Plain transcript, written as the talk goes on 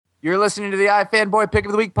You're listening to the iFanboy Pick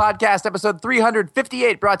of the Week podcast, episode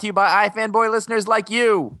 358, brought to you by iFanboy listeners like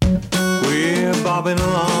you. We're bobbing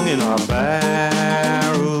along in our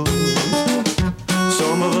barrel.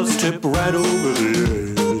 Some of us tip right over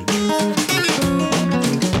the edge.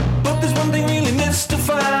 But there's one thing really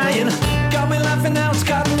mystifying. Got me laughing now, it's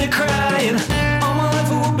got me crying. All my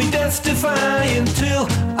life it will be testifying till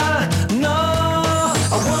I know.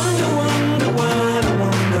 I wonder, wonder, wonder,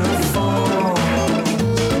 wonderful.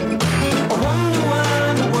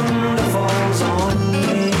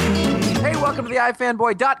 Welcome to the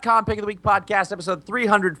iFanboy.com Pick of the Week podcast, episode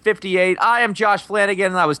 358. I am Josh Flanagan,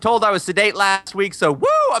 and I was told I was sedate last week, so woo!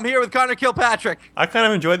 I'm here with Conor Kilpatrick. I kind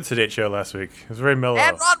of enjoyed the sedate show last week. It was very mellow.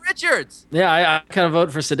 And Ron Richards. Yeah, I kind of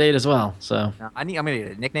vote for sedate as well. So I'm going to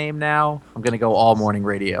get a nickname now. I'm going to go all morning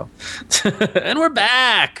radio. And we're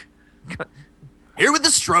back. Here with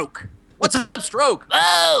the stroke. What's a stroke?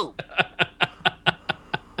 Oh!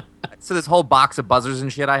 So this whole box of buzzers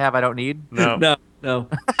and shit I don't need? No.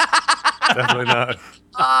 Definitely not.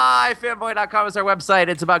 iFanboy.com is our website.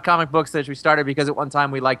 It's about comic books that we started because at one time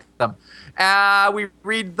we liked them. We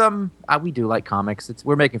read them. We do like comics.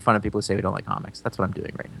 We're making fun of people who say we don't like comics. That's what I'm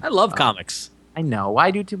doing right now. I love comics. I know. I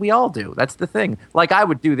do too. We all do. That's the thing. Like, I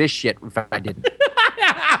would do this shit if I didn't.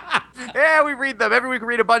 Yeah, we read them. Every week we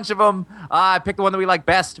read a bunch of them. I pick the one that we like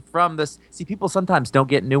best from this. See, people sometimes don't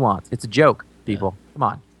get nuance. It's a joke, people. Yeah. Come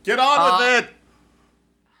on. Get on with it.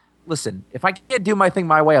 Listen, if I can't do my thing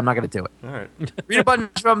my way, I'm not going to do it. All right. Read a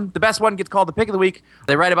bunch of them. The best one gets called the Pick of the Week.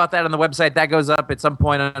 They write about that on the website. That goes up at some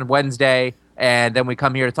point on Wednesday. And then we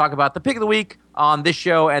come here to talk about the Pick of the Week on this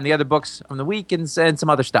show and the other books from the week and some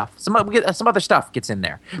other stuff. Some other stuff gets in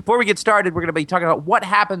there. Before we get started, we're going to be talking about what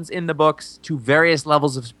happens in the books to various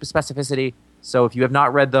levels of specificity. So if you have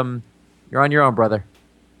not read them, you're on your own, brother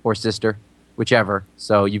or sister, whichever.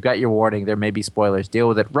 So you've got your warning. There may be spoilers. Deal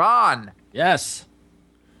with it. Ron! Yes.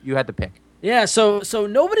 You had to pick. Yeah, so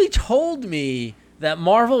nobody told me that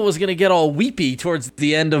Marvel was going to get all weepy towards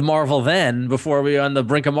the end of Marvel then, before we were on the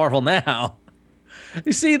brink of Marvel now.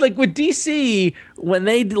 You see, like with DC, when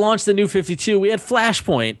they launched the New 52, we had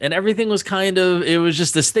Flashpoint, and everything was it was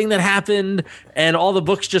just this thing that happened, and all the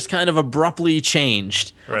books just kind of abruptly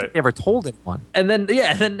changed. Right. I never told anyone. And then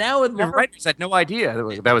now with Marvel, the writers had no idea.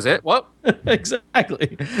 That was it? What?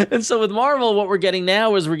 Exactly. And so with Marvel, what we're getting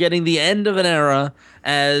now is we're getting the end of an era,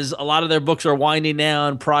 as a lot of their books are winding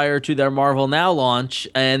down prior to their Marvel Now launch.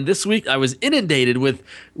 And this week I was inundated with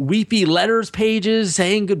weepy letters pages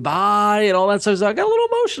saying goodbye and all that stuff. So I got a little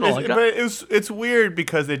emotional. It's weird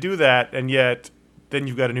because they do that, and yet then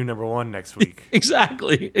you've got a new number one next week.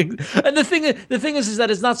 Exactly. And the thing is that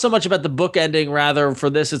it's not so much about the book ending. Rather, for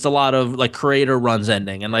this, it's a lot of like creator runs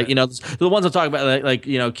ending, and the ones I'm talking about, like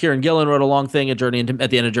Kieran Gillen wrote a long thing at the end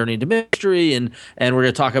of Journey into Mystery, and we're going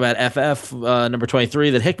to talk about FF number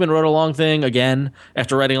 23 that Hickman wrote a long thing again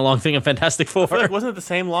after writing a long thing in Fantastic Four. Wasn't it the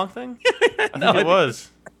same long thing? I think it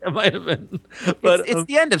was. It might have been, but it's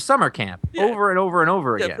the end of summer camp over and over and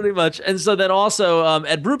over again. Yeah, pretty much. And so then also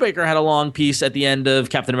Ed Brubaker had a long piece at the end of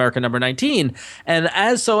Captain America number 19. And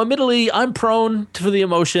admittedly, I'm prone to the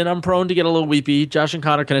emotion. I'm prone to get a little weepy. Josh and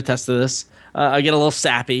Connor can attest to this. I get a little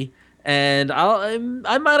sappy. And I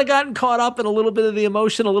might have gotten caught up in a little bit of the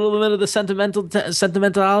emotion, a little bit of the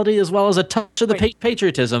sentimentality, as well as a touch of the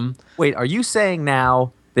patriotism. Wait, are you saying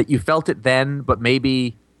now that you felt it then, but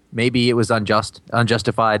maybe it was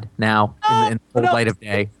unjustified now in the light of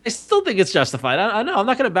day? I still think it's justified. I know. I'm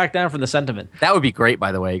not going to back down from the sentiment. That would be great,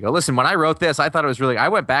 by the way. Go, listen, when I wrote this, I thought it was really... I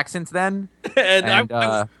went back since then. and I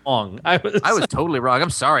was wrong. I was totally wrong. I'm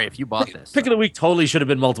sorry if you bought this. Pick of the Week totally should have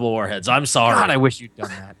been multiple warheads. I'm sorry. God, I wish you'd done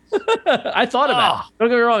that. I thought about it. Don't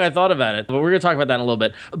get me wrong, I thought about it. But we're going to talk about that in a little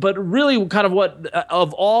bit. But really, kind of what,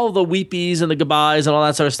 of all the weepies and the goodbyes and all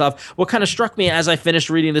that sort of stuff, what kind of struck me as I finished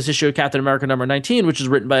reading this issue of Captain America number 19, which is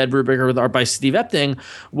written by Ed Brubaker with art by Steve Epting,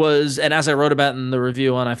 was, and as I wrote about in the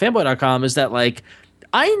review on iFanboy.com, is that, like,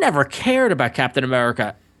 I never cared about Captain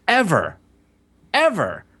America ever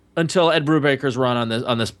until Ed Brubaker's run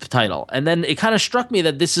on this title. And then it kind of struck me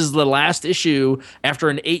that this is the last issue after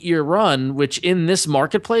an 8-year run, which in this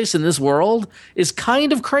marketplace, in this world, is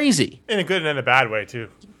kind of crazy. In a good and in a bad way, too.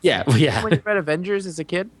 Yeah. When you read Avengers as a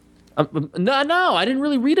kid? No, I didn't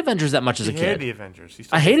really read Avengers that much as a kid. You hated the Avengers.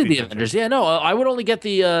 I hated the Avengers. Yeah, no, I would only get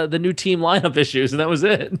the new team lineup issues, and that was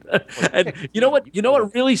it. And you know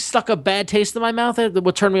what really stuck a bad taste in my mouth?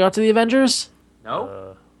 What turned me off to the Avengers?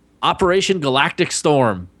 No. Operation Galactic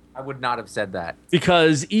Storm. I would not have said that.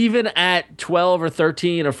 Because even at 12 or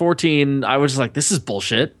 13 or 14, I was just like, this is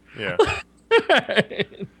bullshit. Yeah.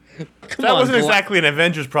 That wasn't exactly an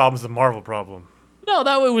Avengers problem, it's a Marvel problem. No,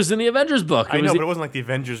 that was in the Avengers book. I know, but it wasn't like the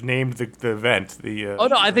Avengers named the event. Oh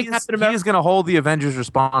no, I think Captain America. He's going to hold the Avengers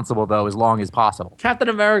responsible though, as long as possible. Captain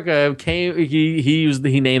America came.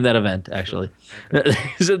 He named that event actually.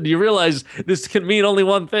 He said, "You realize this can mean only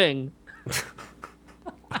one thing."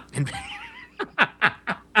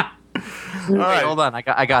 All right. Hold on,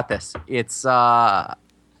 I got this. It's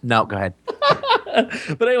no, go ahead.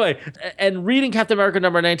 But anyway, and reading Captain America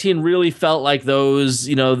number 19 really felt like those,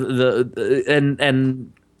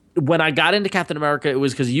 and when I got into Captain America, it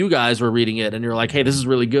was because you guys were reading it and you're like, hey, this is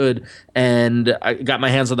really good. And I got my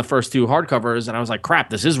hands on the first 2 hardcovers and I was like, crap,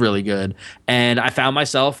 this is really good. And I found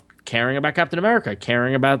myself caring about Captain America,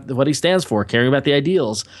 caring about what he stands for, caring about the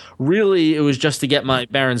ideals. Really, it was just to get my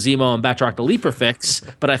Baron Zemo and Batroc the Leaper fix,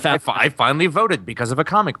 but I found I finally voted because of a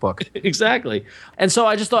comic book. Exactly. And so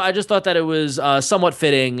I just thought that it was somewhat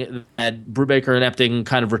fitting that Brubaker and Epting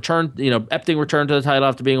kind of returned, Epting returned to the title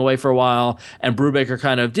after being away for a while, and Brubaker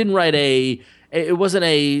kind of didn't write it wasn't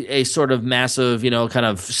a sort of massive, kind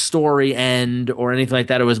of story end or anything like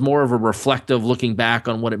that. It was more of a reflective looking back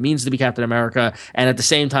on what it means to be Captain America, and at the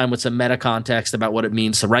same time with some meta context about what it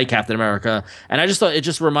means to write Captain America. And I just thought it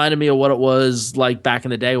just reminded me of what it was like back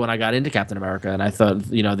in the day when I got into Captain America. And I thought,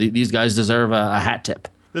 these guys deserve a hat tip.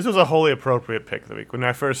 This was a wholly appropriate pick of the week. When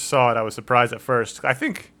I first saw it, I was surprised at first. I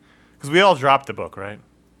think because we all dropped the book, right?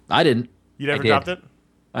 I didn't. You never dropped it?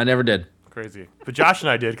 I never did. Crazy. But Josh and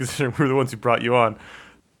I did because we were the ones who brought you on.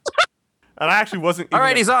 And I actually wasn't. All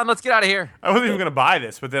right, he's on. Let's get out of here. I wasn't even going to buy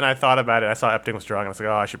this, but then I thought about it. I saw Epting was drawing, and I was like,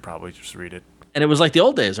 oh, I should probably just read it. And it was like the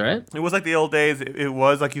old days, right? It was like the old days. It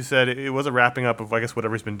was, like you said, it was a wrapping up of, I guess,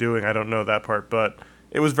 whatever he's been doing. I don't know that part, but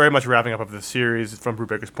it was very much wrapping up of the series from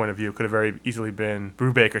Brubaker's point of view. It could have very easily been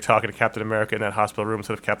Brubaker talking to Captain America in that hospital room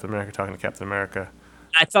instead of Captain America talking to Captain America.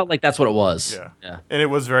 I felt like that's what it was. Yeah. And it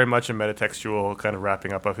was very much a metatextual kind of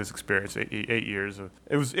wrapping up of his experience, 8 years.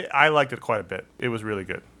 I liked it quite a bit. It was really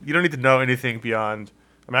good. You don't need to know anything beyond.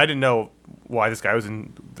 I mean, I didn't know why this guy was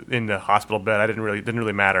in the hospital bed. Didn't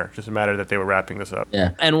really matter. It just mattered that they were wrapping this up.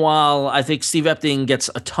 Yeah. And while I think Steve Epting gets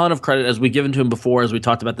a ton of credit, as we've given to him before, as we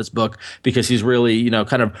talked about this book, because he's really,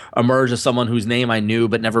 kind of emerged as someone whose name I knew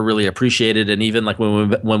but never really appreciated. And even like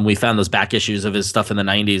when we found those back issues of his stuff in the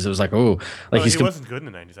 90s, it was like, oh, like he wasn't good in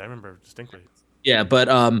the 90s. I remember distinctly. Yeah, but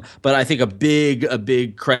I think a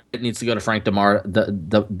big credit needs to go to Frank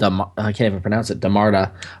I can't even pronounce it,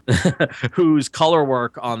 DeMarta, whose color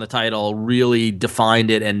work on the title really defined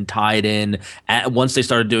it and tied in. Once they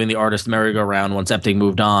started doing the artist merry-go-round, once Epting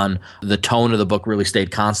moved on, the tone of the book really stayed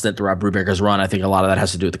constant throughout Brubaker's run. I think a lot of that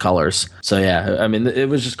has to do with the colors. So yeah, I mean, it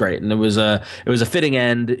was just great, and it was a fitting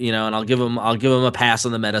end, and I'll give him a pass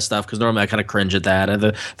on the meta stuff because normally I kind of cringe at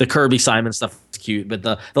that. The Kirby Simon stuff is cute, but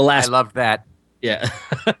the last I loved that. Yeah.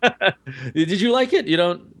 Did you like it?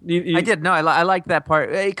 I did. No, I like that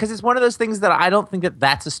part because it's one of those things that I don't think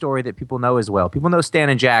that's a story that people know as well. People know Stan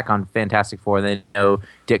and Jack on Fantastic Four. They know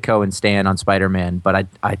Ditko and Stan on Spider-Man. But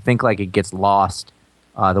I think like it gets lost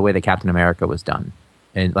the way that Captain America was done.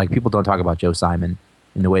 And like people don't talk about Joe Simon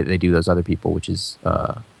in the way that they do those other people, which is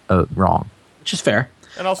wrong. Which is fair.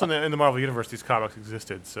 And also in the Marvel Universe, these comics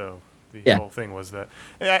existed, so... The whole thing was that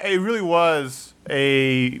it really was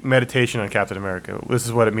a meditation on Captain America. This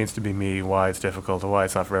is what it means to be me, why it's difficult, why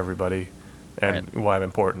it's not for everybody, and why I'm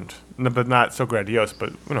important. But not so grandiose,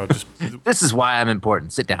 but just this is why I'm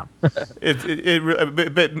important. Sit down. But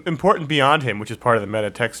important beyond him, which is part of the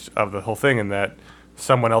meta text of the whole thing, in that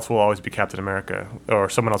someone else will always be Captain America, or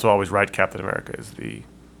someone else will always write Captain America is the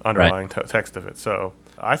underlying text of it. So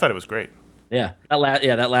I thought it was great. Yeah,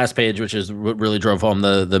 that last page, which is what really drove home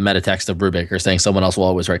the meta text of Brubaker saying someone else will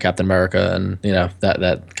always write Captain America, and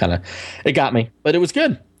that kind of it got me, but it was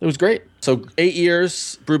good. It was great. So 8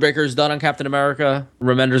 years, Brubaker's done on Captain America.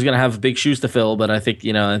 Remender's going to have big shoes to fill, but I think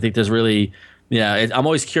there's really I'm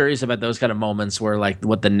always curious about those kind of moments where like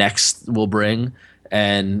what the next will bring,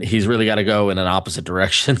 and he's really got to go in an opposite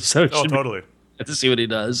direction. So totally. To see what he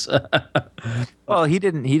does. Well, he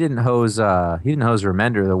didn't hose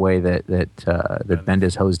Remender the way that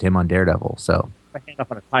Bendis hosed him on Daredevil. So I hang up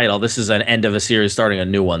on a title. This is an end of a series starting a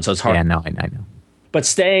new one, so it's hard. Yeah, no, I know. But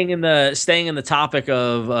staying in the topic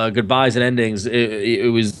of goodbyes and endings,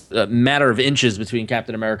 it was a matter of inches between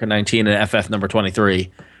Captain America 19 and FF number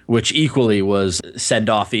 23, which equally was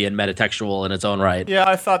send-offy and metatextual in its own right. Yeah,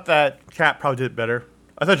 I thought that Cap probably did better.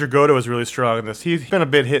 I thought Dragotta was really strong in this. He's been a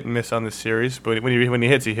bit hit and miss on this series, but when he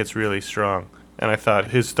hits really strong. And I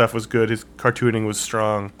thought his stuff was good. His cartooning was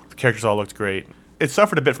strong. The characters all looked great. It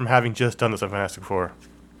suffered a bit from having just done this on Fantastic Four.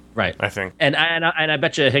 Right. I think. And I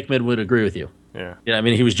bet you Hickman would agree with you. Yeah. I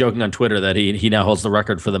mean, he was joking on Twitter that he now holds the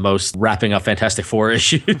record for the most wrapping up Fantastic Four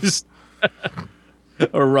issues.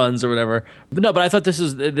 or runs or whatever. But no, but I thought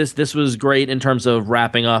this was great in terms of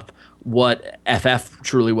wrapping up what FF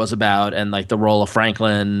truly was about, and like the role of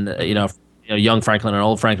Franklin, young Franklin and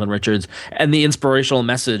old Franklin Richards, and the inspirational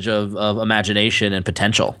message of imagination and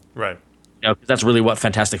potential. Right. Because that's really what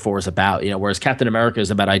Fantastic Four is about. Whereas Captain America is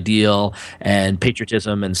about ideal and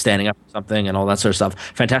patriotism and standing up for something and all that sort of stuff.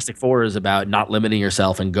 Fantastic Four is about not limiting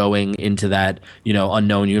yourself and going into that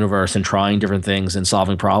unknown universe and trying different things and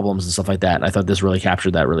solving problems and stuff like that. And I thought this really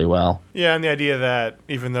captured that really well. Yeah, and the idea that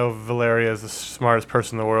even though Valeria is the smartest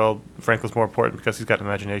person in the world, Franklin's more important because he's got an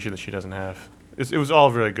imagination that she doesn't have. It was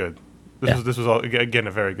all really good. This was all, again,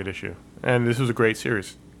 a very good issue, and this was a great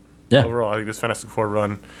series. Yeah. Overall, I think this Fantastic Four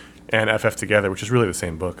run and FF together, which is really the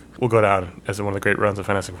same book, will go down as one of the great runs of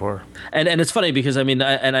Fantastic Four. And it's funny because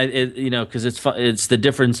because it's the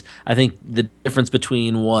difference. I think the difference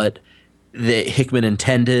between what the Hickman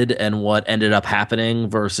intended and what ended up happening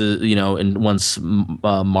versus and once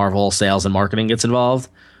Marvel sales and marketing gets involved,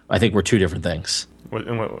 I think we're two different things.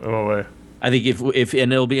 In what way? I think if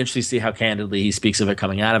and it'll be interesting to see how candidly he speaks of it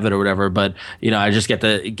coming out of it or whatever. But I just get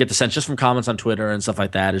the sense just from comments on Twitter and stuff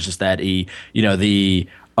like that is just that he the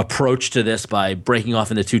approach to this by breaking off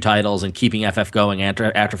into two titles and keeping FF going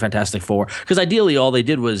after Fantastic Four, because ideally all they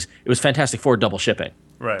did was Fantastic Four double shipping,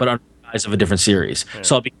 right? But under the guise of a different series. Yeah.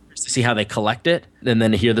 So I'll be curious to see how they collect it and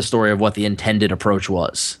then hear the story of what the intended approach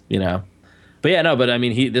was. But yeah, no, but I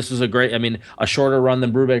mean, this was a shorter run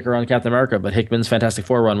than Brubaker on Captain America, but Hickman's Fantastic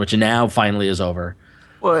Four run, which now finally is over.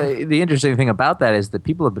 Well, the interesting thing about that is that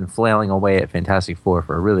people have been flailing away at Fantastic Four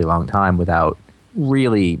for a really long time without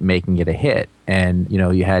really making it a hit. And,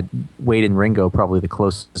 you had Wade and Ringo, probably the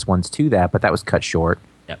closest ones to that, but that was cut short.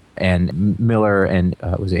 Yep. And Miller and,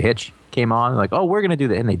 was it Hitch, came on, like, oh, we're going to do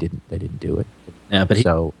that. And they didn't do it. Yeah, but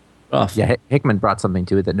Hickman brought something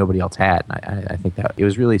to it that nobody else had. And I think that it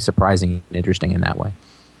was really surprising and interesting in that way.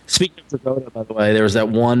 Speaking of Dragotta, by the way, there was that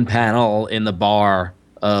one panel in the bar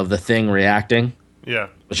of the Thing reacting. Yeah.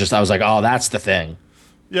 I was like, oh, that's the Thing.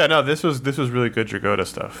 Yeah, no, this was really good Dragotta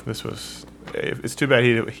stuff. It's too bad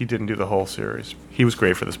he didn't do the whole series. He was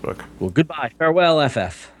great for this book. Well, goodbye. Farewell,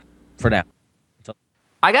 FF. For now.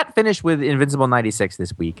 I got finished with Invincible 96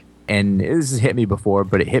 this week, and this has hit me before,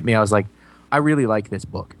 but it hit me. I was like, I really like this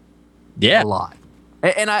book. Yeah. A lot.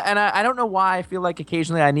 And I don't know why I feel like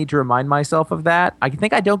occasionally I need to remind myself of that. I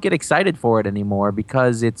think I don't get excited for it anymore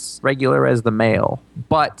because it's regular as the mail.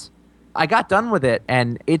 But I got done with it,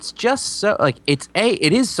 and it's just so it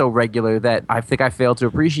is so regular that I think I failed to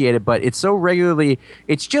appreciate it. But it's so regularly,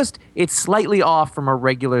 it's slightly off from a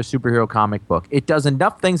regular superhero comic book. It does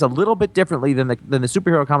enough things a little bit differently than the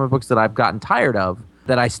superhero comic books that I've gotten tired of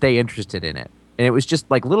that I stay interested in it. And it was just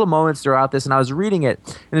like little moments throughout this, and I was reading it,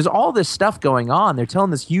 and there's all this stuff going on. They're telling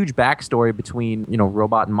this huge backstory between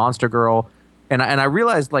Robot and Monster Girl, and I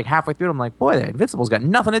realized like halfway through, I'm like, boy, the Invincible's got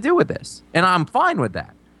nothing to do with this, and I'm fine with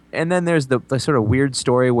that. And then there's the sort of weird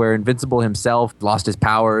story where Invincible himself lost his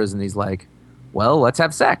powers, and he's like, well, let's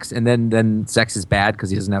have sex, and then sex is bad because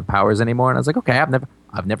he doesn't have powers anymore. And I was like, okay,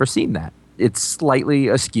 I've never seen that. It's slightly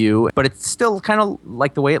askew, but it's still kind of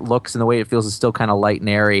like the way it looks and the way it feels is still kind of light and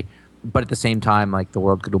airy. But at the same time, like the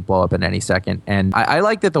world could blow up at any second. And I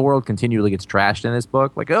like that the world continually gets trashed in this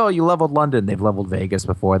book. Like, oh, you leveled London. They've leveled Vegas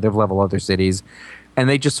before. They've leveled other cities. And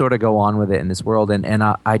they just sort of go on with it in this world. And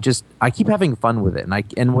I keep having fun with it.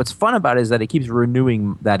 And what's fun about it is that it keeps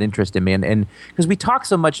renewing that interest in me. And because we talk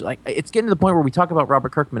so much, like it's getting to the point where we talk about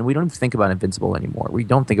Robert Kirkman. We don't even think about Invincible anymore. We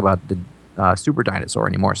don't think about the Super Dinosaur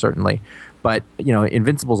anymore, certainly. But,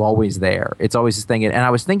 Invincible's always there. It's always this thing. And I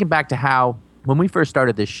was thinking back to how when we first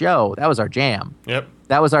started this show, that was our jam. Yep.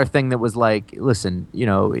 That was our thing that was like, listen,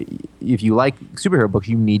 if you like superhero books,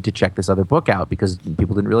 you need to check this other book out because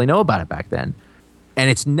people didn't really know about it back then. And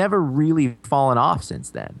it's never really fallen off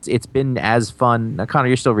since then. It's been as fun. Now, Connor,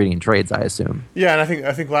 you're still reading in trades, I assume. Yeah, and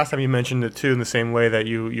I think last time you mentioned it too, in the same way that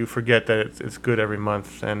you forget that it's good every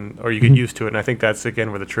month, or you get used to it. And I think that's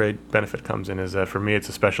again where the trade benefit comes in. Is that for me, it's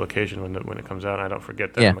a special occasion when it comes out, and I don't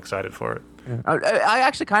forget that I'm excited for it. Yeah. I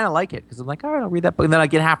actually kind of like it because I'm like, all right, I'll read that book, and then I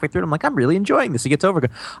get halfway through, and I'm like, I'm really enjoying this. It gets over.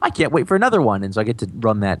 I can't wait for another one, and so I get to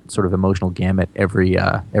run that sort of emotional gamut every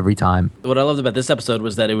time. What I loved about this episode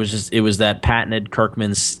was that it was that patented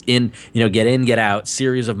Kirkman's get in, get out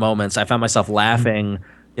series of moments. I found myself laughing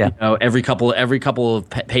Yeah. You know, every couple of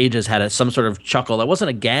pages had some sort of chuckle. That wasn't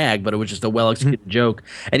a gag, but it was just a well-executed joke.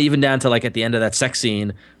 And even down to like at the end of that sex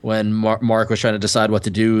scene when Mark was trying to decide what to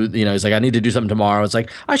do, you know, he's like, I need to do something tomorrow. It's like,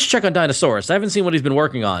 I should check on Dinosaurus. I haven't seen what he's been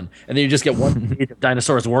working on. And then you just get one page of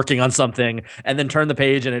Dinosaurus working on something and then turn the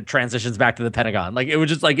page and it transitions back to the Pentagon. Like, it was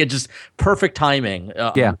just like, it just perfect timing.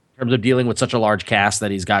 In terms of dealing with such a large cast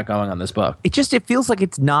that he's got going on this book. It feels like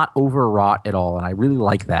it's not overwrought at all. And I really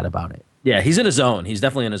like that about it. Yeah, he's in his zone. He's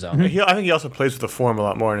definitely in his zone. I think he also plays with the form a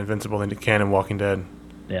lot more in Invincible than he can in Walking Dead.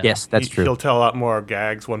 Yeah. Yes, that's true. He'll tell a lot more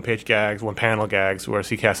gags, one-page gags, one-panel gags, whereas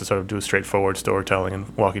he has to sort of do straightforward storytelling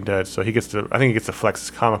in Walking Dead. So I think he gets to flex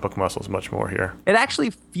his comic book muscles much more here. It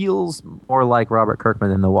actually feels more like Robert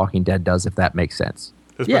Kirkman than The Walking Dead does, if that makes sense.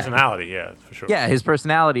 His personality, for sure. Yeah, his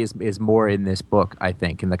personality is more in this book, I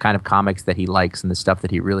think, and the kind of comics that he likes and the stuff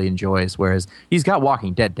that he really enjoys. Whereas he's got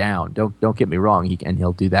Walking Dead down. Don't get me wrong,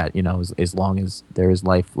 he'll do that, you know, as long as there is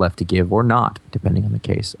life left to give or not, depending on the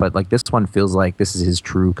case. But like this one feels like this is his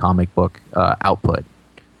true comic book output,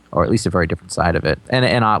 or at least a very different side of it.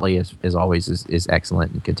 And Otley is always is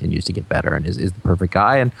excellent and continues to get better and is the perfect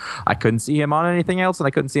guy. And I couldn't see him on anything else, and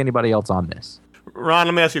I couldn't see anybody else on this. Ron,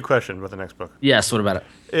 let me ask you a question about the next book. Yes, what about it?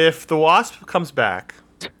 If the Wasp comes back,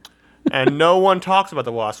 and no one talks about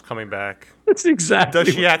the Wasp coming back, That's exactly.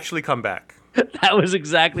 does she actually come back? That was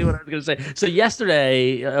exactly what I was going to say. So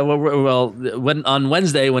yesterday, on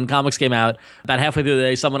Wednesday when comics came out, about halfway through the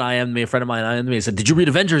day, someone IM'd me, a friend of mine IM'd me, and said, "Did you read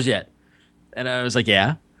Avengers yet?" And I was like,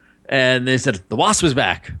 "Yeah." And they said, "The Wasp was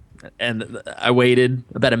back." And I waited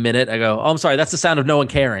about a minute. I go, "Oh, I'm sorry. That's the sound of no one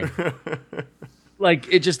caring."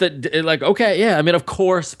 Like, it just like, okay, yeah. I mean, of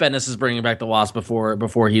course, Bendis is bringing back the Wasp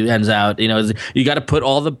before he ends out. You know, you got to put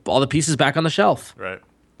all the pieces back on the shelf. Right.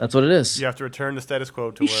 That's what it is. You have to return the status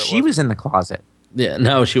quo to where it was. She was in the closet. Yeah,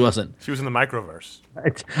 no, she wasn't. She was in the microverse.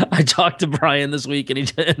 I talked to Brian this week,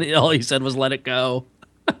 and all he said was, "Let it go."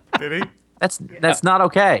 Did he? That's not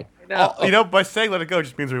okay. No. You know, by saying "let it go"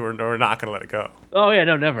 just means we're not going to let it go. Oh yeah,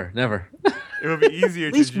 no, never. It would be easier.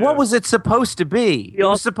 At least what was it supposed to be? It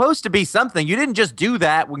was supposed to be something. You didn't just do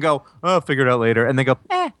that and go, "Oh, I'll figure it out later," and then go,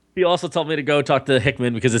 "Eh." He also told me to go talk to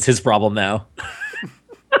Hickman because it's his problem now.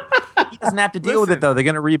 He doesn't have to deal with it though. They're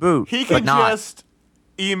going to reboot. He can just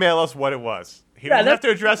email us what it was. He doesn't have to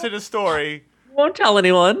address it as story. Won't tell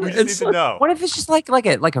anyone. We just need to know. What if it's just like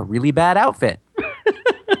a really bad outfit?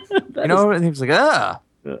 You know, and he was like, "Ugh."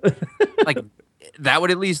 Like that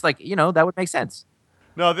would at least that would make sense.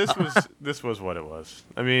 No, this was what it was.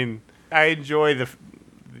 I mean, I enjoy it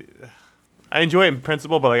in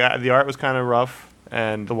principle, but like the art was kind of rough,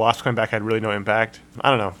 and the Wasp coming back had really no impact. I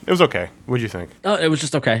don't know. It was okay. What'd you think? Oh, it was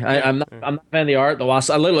just okay. I'm not a fan of the art. The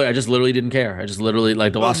Wasp. I just literally didn't care. I just literally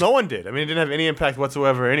like the Wasp. No one did. I mean, it didn't have any impact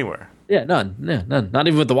whatsoever anywhere. Yeah, none. Yeah, none. Not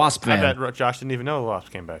even with the Wasp fan. I bet Josh didn't even know the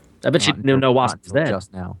Wasp came back. I bet she didn't know Wasp was dead.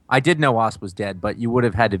 Just now, I did know Wasp was dead, but you would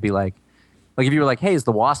have had to be like if you were like, "Hey, is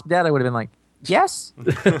the Wasp dead?" I would have been like, "Yes."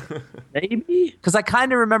 Maybe. Because I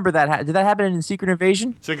kind of remember that. Did that happen in Secret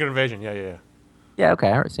Invasion? Secret Invasion, yeah. Yeah, okay.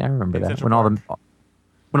 I remember that.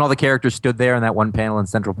 When all the characters stood there in that one panel in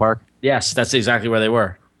Central Park. Yes, that's exactly where they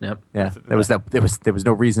were. Yep. Yeah. There was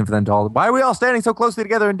no reason for them to all. Why are we all standing so closely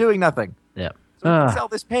together and doing nothing? Yep. So we can sell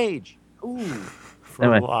this page. Ooh.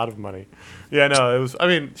 For a lot of money. Yeah, no, it was. I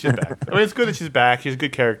mean, she's back. I mean, it's good that she's back. She's a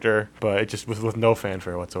good character, but it just was with no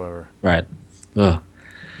fanfare whatsoever. Right. Ugh.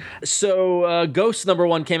 So, Ghost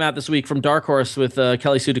 #1 came out this week from Dark Horse with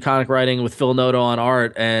Kelly Sue DeConnick writing with Phil Noto on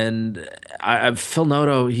art, and Phil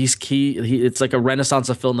Noto, he's key. It's like a renaissance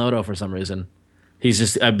of Phil Noto for some reason. He's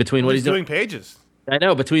just between what he's doing pages. I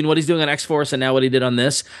know, between what he's doing on X-Force and now what he did on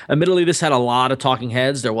this. Admittedly, this had a lot of talking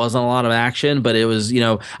heads. There wasn't a lot of action, but it was,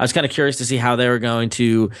 I was kind of curious to see how they were going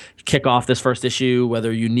to kick off this first issue,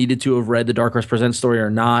 whether you needed to have read the Dark Horse Presents story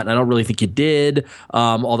or not. And I don't really think you did,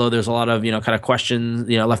 although there's a lot of, kind of questions,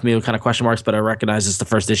 left me with kind of question marks, but I recognize it's the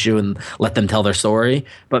first issue and let them tell their story.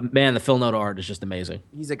 But man, the Phil Noto art is just amazing.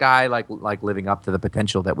 He's a guy like living up to the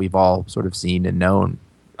potential that we've all sort of seen and known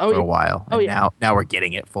for a while. And now we're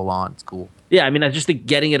getting it full on. It's cool. Yeah, I mean, I just think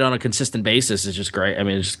getting it on a consistent basis is just great. I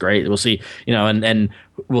mean, it's just great. We'll see, and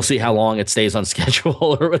we'll see how long it stays on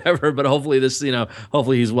schedule or whatever. But hopefully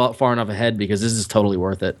hopefully he's far enough ahead because this is totally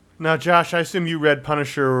worth it. Now, Josh, I assume you read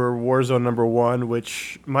Punisher Warzone #1,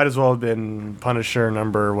 which might as well have been Punisher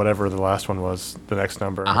number whatever the last one was, the next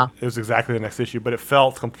number. Uh-huh. It was exactly the next issue, but it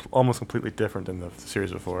felt almost completely different than the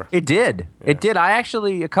series before. It did. Yeah. It did. I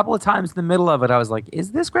actually, a couple of times in the middle of it, I was like,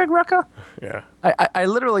 is this Greg Rucka? Yeah. I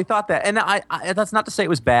literally thought that. And I that's not to say it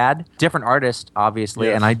was bad. Different artist, obviously,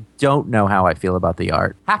 yes. And I don't know how I feel about the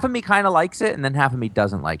art. Half of me kind of likes it, and then half of me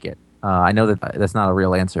doesn't like it. I know that that's not a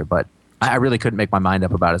real answer, but I really couldn't make my mind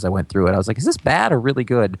up about it as I went through it. I was like, is this bad or really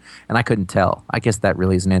good? And I couldn't tell. I guess that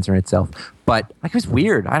really is an answer in itself. But like, it was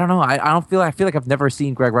weird. I don't know. I feel like I've never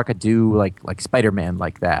seen Greg Rucka do like Spider-Man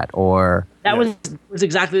like that. Or that was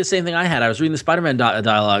exactly the same thing I had. I was reading the Spider-Man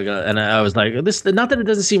dialogue, and I was like, this. Not that it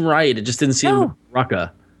doesn't seem right. It just didn't seem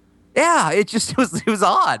Rucka. Yeah, it was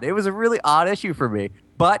odd. It was a really odd issue for me.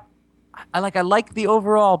 But I like the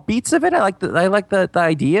overall beats of it. I like the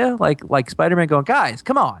idea. Like Spider-Man going, guys,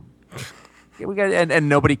 come on. We got and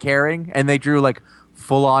nobody caring, and they drew like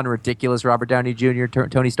full-on ridiculous Robert Downey Jr.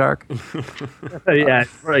 Tony Stark. Yeah,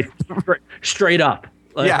 right, straight up.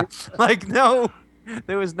 Yeah, like no,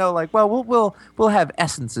 there was no like. Well, we'll have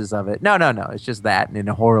essences of it. No. It's just that and in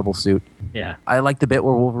a horrible suit. Yeah, I like the bit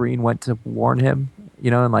where Wolverine went to warn him.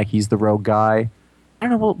 And like he's the rogue guy. I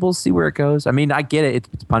don't know. We'll see where it goes. I mean, I get it.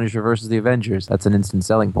 It's Punisher versus the Avengers. That's an instant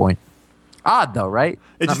selling point. Odd though, right?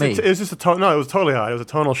 It was just it was totally odd. It was a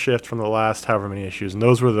tonal shift from the last however many issues, and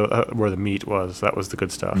those were where the meat was. That was the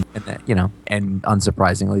good stuff. And that, and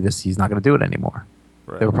unsurprisingly, he's not going to do it anymore.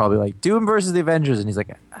 Right. They were probably like, do him versus the Avengers, and he's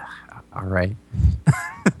like, all right,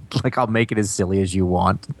 like I'll make it as silly as you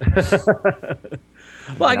want.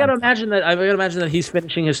 Well, I gotta imagine that he's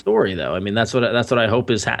finishing his story, though. I mean, that's what I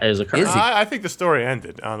hope is occurring. I think the story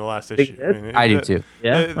ended on the last issue. I do too.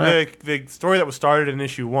 Yeah, the story that was started in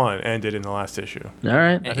issue 1 ended in the last issue. All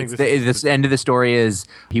right. I think the end of the story is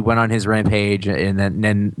he went on his rampage, and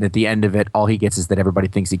then at the end of it, all he gets is that everybody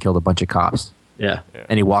thinks he killed a bunch of cops. Yeah.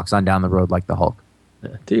 And he walks on down the road like the Hulk.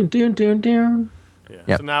 Doon. Yeah.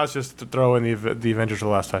 Yep. So now it's just to throw in the Avengers for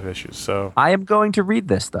the last 5 issues. So I am going to read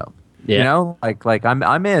this though. Yeah. Like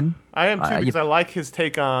I'm in. I am too because I like his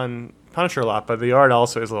take on Punisher a lot, but the art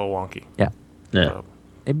also is a little wonky. Yeah. So,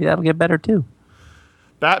 maybe that'll get better too.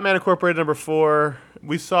 Batman Incorporated #4.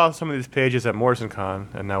 We saw some of these pages at Morrison Con,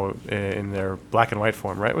 and now in their black and white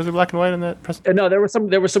form, right? Was it black and white in that presentation? No, there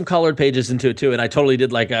were some colored pages into it too, and I totally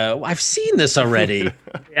did like I've seen this already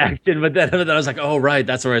reaction, but then I was like, oh right,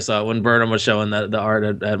 that's where I saw it when Burnham was showing the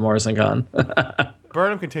art at Morrison Con.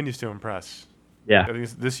 Burnham continues to impress. Yeah, I think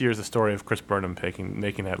this year is the story of Chris Burnham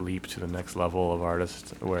making that leap to the next level of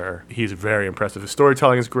artist, where he's very impressive. His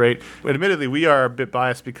storytelling is great. But admittedly, we are a bit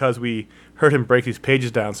biased because we heard him break these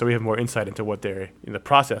pages down, so we have more insight into what the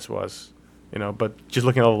process was. But just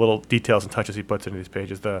looking at all the little details and touches he puts into these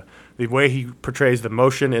pages, the way he portrays the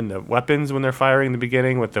motion in the weapons when they're firing in the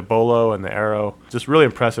beginning with the bolo and the arrow, just really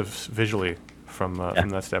impressive visually from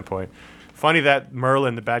that standpoint. Funny that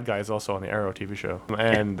Merlin, the bad guy, is also on the Arrow TV show,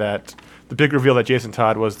 and that the big reveal that Jason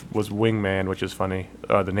Todd was Wingman, which is funny.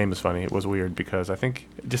 The name is funny. It was weird because I think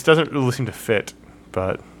it just doesn't really seem to fit.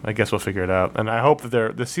 But I guess we'll figure it out. And I hope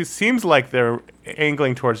that this seems like they're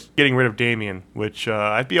angling towards getting rid of Damian, which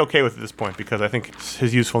I'd be okay with at this point because I think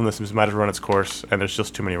his usefulness might have run its course, and there's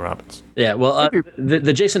just too many Robins. Yeah, well,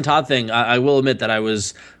 the Jason Todd thing, I will admit that I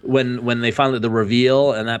was when they finally the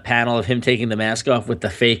reveal and that panel of him taking the mask off with the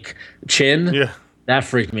fake chin. Yeah, that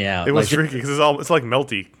freaked me out. It was freaky because it's like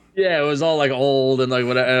melty. Yeah, it was all like old and like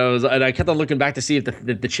whatever. And I kept on looking back to see if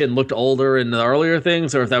the chin looked older in the earlier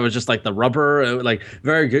things, or if that was just like the rubber. Like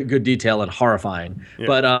very good detail and horrifying. Yeah.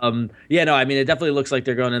 But I mean, it definitely looks like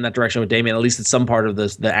they're going in that direction with Damian. At least it's some part of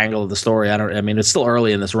the angle of the story. I mean, it's still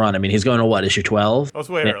early in this run. I mean, he's going to what, issue 12? Oh, it's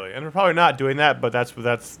way early, and we're probably not doing that. But that's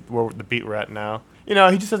where the beat we're at now. He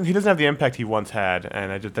doesn't have the impact he once had,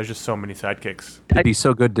 and there's just so many sidekicks. It'd be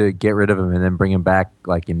so good to get rid of him and then bring him back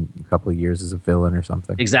like in a couple of years as a villain or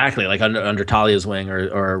something. Exactly, like under Talia's wing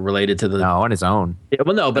or related to the... No, on his own. Yeah,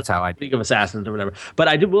 well, no, but that's how I League of Assassins or whatever. But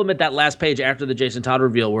I will admit that last page after the Jason Todd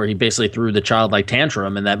reveal where he basically threw the childlike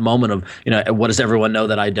tantrum and that moment of, what does everyone know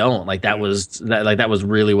that I don't? Like that was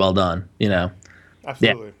really well done,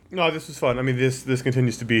 Absolutely. Yeah. No, this was fun. I mean, this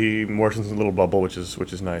continues to be Morrison's little bubble, which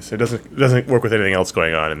is nice. It doesn't work with anything else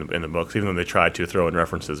going on in the books, even though they tried to throw in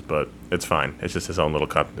references, but it's fine. It's just his own little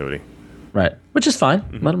continuity. Right, which is fine.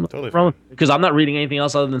 Mm-hmm. Let him totally because I'm not reading anything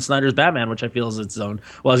else other than Snyder's Batman, which I feel is its own.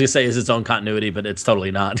 Well, I was gonna say is its own continuity, but it's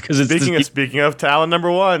totally not. Because speaking of Talon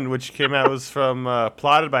 #1, which came out was from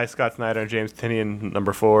plotted by Scott Snyder and James Tynion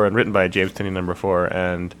 #4, and written by James Tynion #4,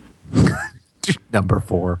 and.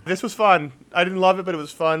 #4. This was fun. I didn't love it, but it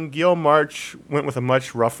was fun. Guillaume March went with a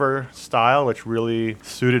much rougher style, which really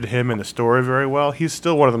suited him and the story very well. He's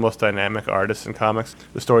still one of the most dynamic artists in comics.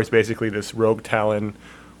 The story's basically this rogue Talon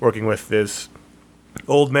working with this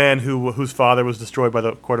old man whose father was destroyed by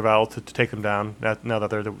the Court of Owls to take them down, now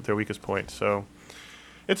that they're their weakest point. So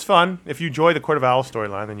it's fun. If you enjoy the Court of Owls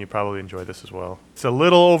storyline, then you probably enjoy this as well. It's a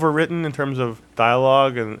little overwritten in terms of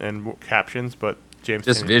dialogue and captions, but James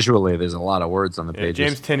just Tynion, visually, there's a lot of words on the pages.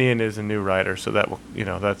 James Tynion is a new writer, so that will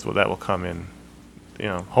that will come in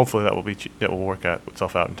hopefully that will work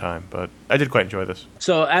itself out in time. But I did quite enjoy this.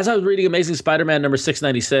 So as I was reading Amazing Spider-Man number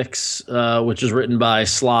 696, which is written by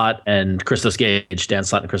Slott and Christos Gage, Dan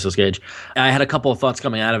Slott and Christos Gage, I had a couple of thoughts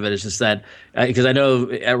coming out of it. It's just that because I know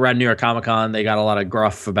around New York Comic Con they got a lot of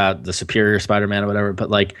gruff about the Superior Spider-Man or whatever, but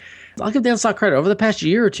like I'll give Dan Slott credit. Over the past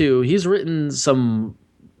year or two, he's written some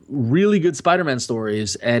really good Spider-Man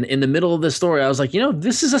stories, and in the middle of this story, I was like,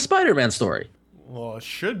 this is a Spider-Man story. Well, it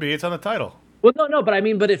should be. It's on the title. Well, no, but I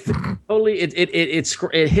mean, it totally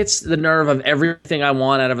it hits the nerve of everything I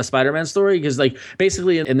want out of a Spider-Man story, because like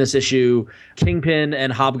basically in this issue, Kingpin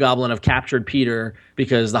and Hobgoblin have captured Peter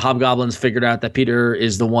because the Hobgoblins figured out that Peter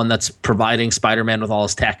is the one that's providing Spider-Man with all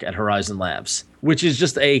his tech at Horizon Labs, which is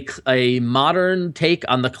just a modern take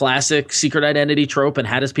on the classic secret identity trope and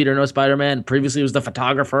how does Peter know Spider-Man? Previously it was the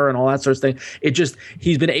photographer and all that sort of thing.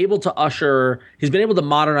 He's been able to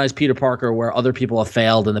modernize Peter Parker where other people have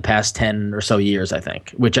failed in the past 10 or so years, I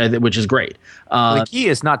think, which is great. The key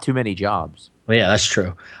is not too many jobs. Well, yeah, that's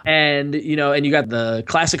true. And, and you got the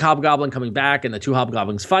classic Hobgoblin coming back and the two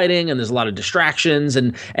Hobgoblins fighting, and there's a lot of distractions.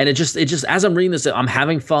 And it just, as I'm reading this, I'm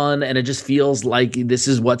having fun, and it just feels like this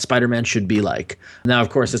is what Spider-Man should be like. Now, of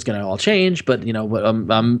course, it's going to all change, but,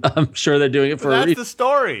 I'm sure they're doing it for a reason. That's the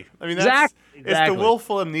story. I mean, Exactly. It's the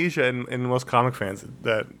willful amnesia in most comic fans.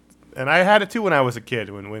 And I had it, too, when I was a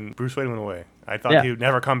kid, when Bruce Wayne went away. I thought he would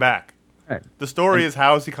never come back. Right. The story is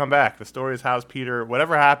how does he come back? The story is how's Peter,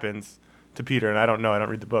 whatever happens to Peter, and I don't know, I don't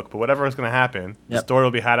read the book, but whatever is going to happen, the story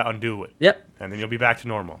will be how to undo it. Yep. And then you'll be back to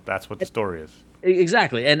normal. That's what the story is.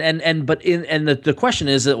 Exactly. And the question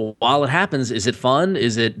is that while it happens, is it fun?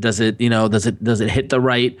 Does it hit the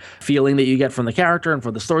right feeling that you get from the character and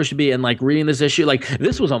for the story should be? And like reading this issue, like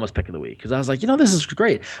this was almost pick of the week because I was like, this is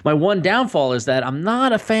great. My one downfall is that I'm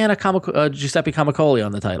not a fan of Giuseppe Camuncoli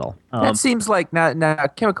on the title. That seems like now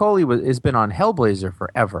Camuncoli has been on Hellblazer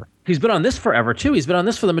forever. He's been on this forever too. He's been on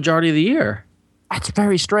this for the majority of the year. That's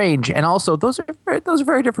very strange. And also those are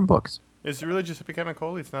very different books. Is it really Giuseppe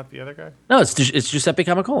Camuncoli? It's not the other guy? No, it's Giuseppe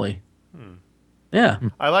Camuncoli. Yeah.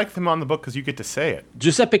 I like him on the book because you get to say it.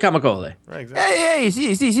 Giuseppe Camuncoli. Right, exactly. Hey,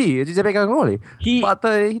 Giuseppe Camuncoli. He do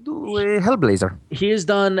Hellblazer. He has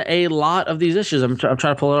done a lot of these issues. I'm trying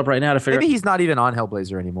to pull it up right now to figure out. Maybe he's not even on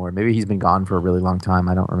Hellblazer anymore. Maybe he's been gone for a really long time.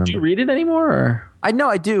 I don't remember. Do you read it anymore? Or? I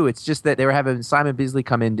know I do. It's just that they were having Simon Bisley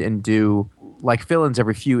come in and do like fill-ins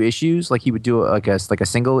every few issues. Like he would do like a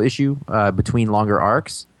single issue between longer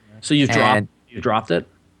arcs. So you've dropped it?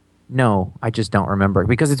 No, I just don't remember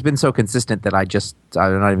because it's been so consistent that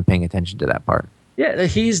I'm not even paying attention to that part. Yeah,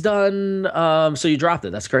 he's done. So you dropped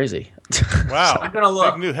it. That's crazy. Wow. I'm gonna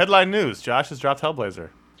look. Big headline news. Josh has dropped Hellblazer.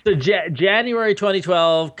 So January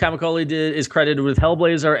 2012, Camuncoli is credited with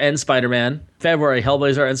Hellblazer and Spider-Man. February,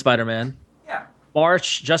 Hellblazer and Spider-Man. Yeah.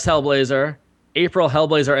 March, just Hellblazer. April,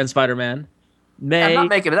 Hellblazer and Spider-Man. May, I'm not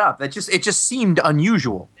making it up. It just seemed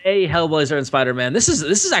unusual. May, Hellblazer and Spider-Man. This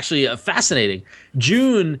is actually fascinating.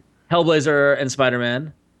 June, Hellblazer and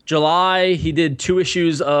Spider-Man. July, he did 2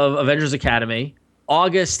 issues of Avengers Academy.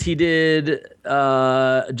 August, he did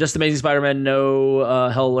just Amazing Spider-Man,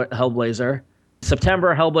 no Hellblazer.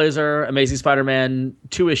 September, Hellblazer, Amazing Spider-Man,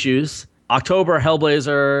 2 issues. October,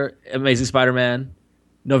 Hellblazer, Amazing Spider-Man.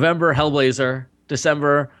 November, Hellblazer.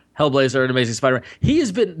 December, Hellblazer and Amazing Spider-Man.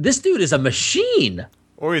 This dude is a machine.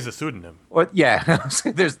 Or he's a pseudonym. Yeah,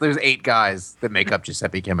 there's 8 guys that make up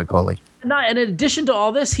Giuseppe Camuncoli. And in addition to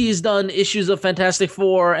all this, he's done issues of Fantastic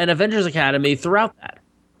Four and Avengers Academy throughout that.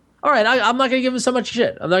 All right, I'm not gonna give him so much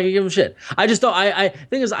shit. I'm not gonna give him shit. I just don't.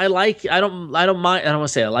 Thing is, I don't mind. I don't want to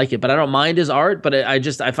say I like it, but I don't mind his art. But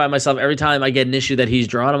I find myself every time I get an issue that he's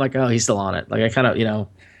drawn, I'm like, oh, he's still on it. Like I kind of,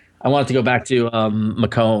 I want it to go back to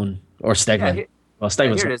McCone or Stegman. Yeah, Well,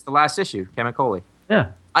 Stegman's here it is, the last issue, Camuncoli.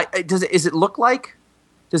 Yeah. Does it look like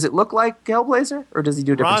Hellblazer, or does he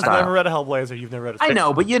do a different Ron's style? never read a Hellblazer. You've never read a I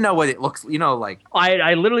know, but you know what it looks. Like.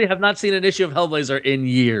 I literally have not seen an issue of Hellblazer in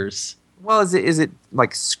years. Well, is it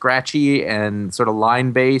like scratchy and sort of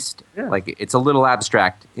line based? Yeah. Like it's a little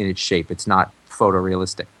abstract in its shape. It's not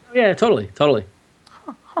photorealistic. Yeah, totally.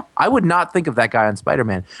 I would not think of that guy on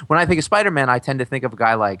Spider-Man. When I think of Spider-Man, I tend to think of a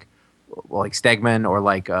guy like Stegman or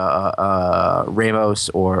like Ramos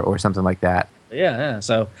or something like that. Yeah.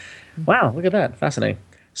 So, wow, look at that. Fascinating.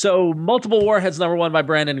 So, Multiple Warheads #1 by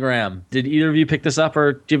Brandon Graham. Did either of you pick this up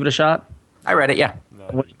or give it a shot? I read it, yeah.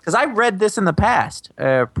 Because I read this in the past,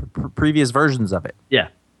 previous versions of it. Yeah.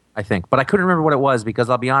 I think. But I couldn't remember what it was because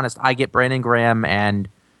I'll be honest, I get Brandon Graham and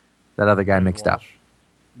that other guy mixed up.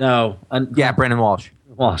 No. Yeah, Brandon Walsh.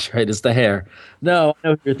 Walsh, right? It's the hair. No, I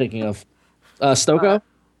know who you're thinking of. Stocco?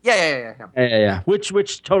 Yeah. Yeah.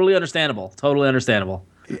 Which totally understandable. Totally understandable.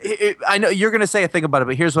 I know you're going to say a thing about it,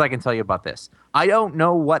 but here's what I can tell you about this. I don't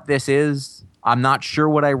know what this is. I'm not sure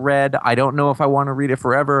what I read. I don't know if I want to read it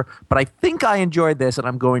forever, but I think I enjoyed this, and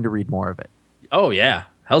I'm going to read more of it. Oh, yeah.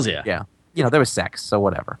 Hells yeah. Yeah. There was sex, so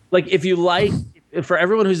whatever. Like, if you like, for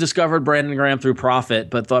everyone who's discovered Brandon Graham through Prophet,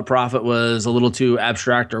 but thought Prophet was a little too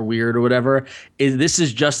abstract or weird or whatever, this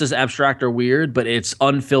is just as abstract or weird, but it's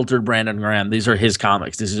unfiltered Brandon Graham. These are his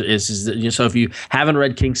comics. This is so if you haven't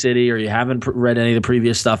read King City or you haven't read any of the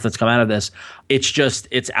previous stuff that's come out of this,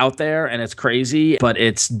 it's out there and it's crazy, but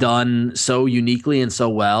it's done so uniquely and so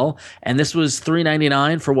well. And this was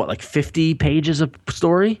 $3.99 for like 50 pages of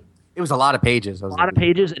story. It was a lot of pages. A lot of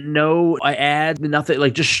pages, no ads, nothing,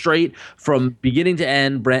 like just straight from beginning to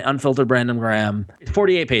end, unfiltered Brandon Graham.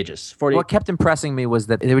 48 pages. 48. What kept impressing me was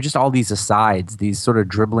that there were just all these asides, these sort of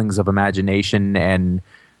dribblings of imagination, and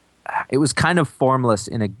it was kind of formless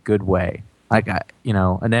in a good way. Like,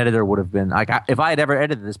 an editor would have been like, if I had ever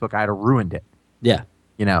edited this book, I'd have ruined it. Yeah.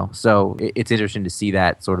 So it's interesting to see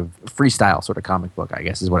that sort of freestyle sort of comic book, I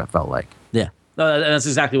guess, is what it felt like. Yeah. That's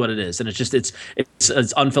exactly what it is, and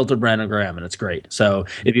it's unfiltered Brandon Graham, and it's great. So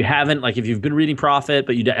if you haven't, like, if you've been reading Prophet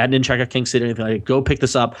but you didn't check out King City or anything like that, go pick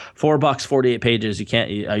this up. $4, 48 pages. You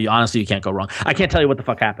can't go wrong. I can't tell you what the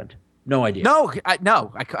fuck happened. No idea. No,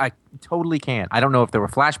 I totally can't. I don't know if there were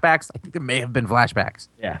flashbacks. I think there may have been flashbacks.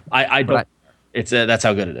 Yeah, I don't. That's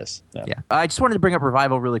how good it is. Yeah. I just wanted to bring up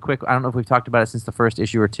Revival really quick. I don't know if we've talked about it since the first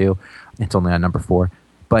issue or two. It's only on number 4,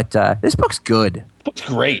 but this book's good. It's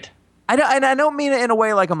great. I don't mean it in a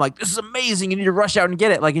way like I'm like, this is amazing, you need to rush out and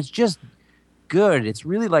get it. Like, it's just good. It's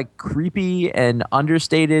really like creepy and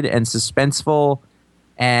understated and suspenseful,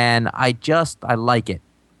 and I like it.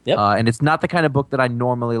 Yep. And it's not the kind of book that I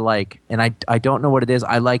normally like, and I don't know what it is.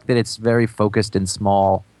 I like that it's very focused and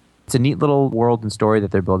small. It's a neat little world and story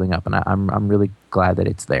that they're building up, and I'm really glad that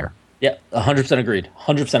it's there. Yeah, 100% agreed.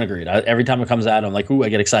 100% agreed. Every time it comes out, I'm like, ooh, I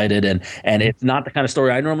get excited, and it's not the kind of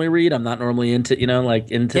story I normally read. I'm not normally into.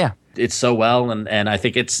 Yeah. It's so well, and I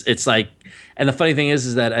think it's like, and the funny thing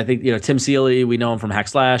is that I think Tim Seeley, we know him from Hack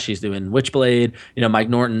Slash. He's doing Witchblade. Mike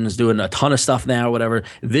Norton's doing a ton of stuff now. Whatever.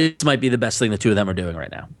 This might be the best thing the two of them are doing right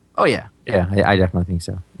now. Oh yeah, I definitely think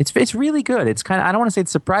so. It's really good. It's kind of, I don't want to say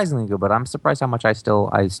it's surprisingly good, but I'm surprised how much I still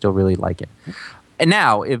really like it. And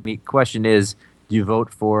now, if the question is, do you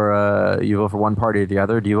vote for one party or the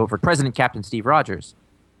other? Do you vote for President Captain Steve Rogers?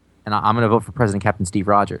 And I'm going to vote for President Captain Steve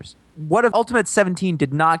Rogers. What if Ultimate 17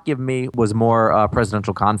 did not give me was more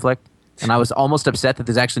presidential conflict, and I was almost upset that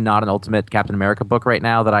there's actually not an Ultimate Captain America book right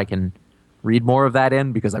now that I can read more of that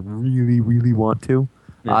in, because I really, really want to.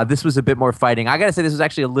 Yeah. This was a bit more fighting. I got to say, this was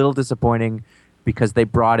actually a little disappointing because they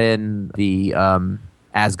brought in the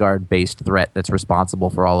Asgard-based threat that's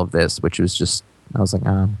responsible for all of this, which was just, I was like,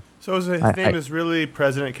 So his name is really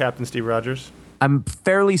President Captain Steve Rogers? I'm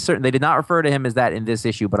fairly certain they did not refer to him as that in this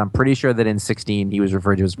issue, but I'm pretty sure that in 16 he was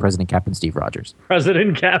referred to as President Captain Steve Rogers.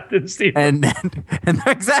 President Captain Steve. And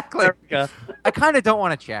exactly. I kind of don't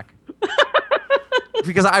want to check.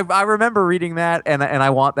 Because I remember reading that, and I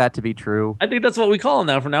want that to be true. I think that's what we call him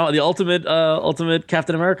now. From now on, the ultimate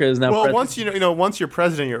Captain America is now. Well, president. once you're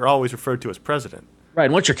president, you're always referred to as president. Right,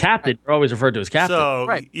 and once you're captain, you're always referred to as captain. So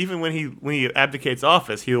right. Even when he abdicates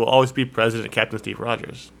office, he will always be President Captain Steve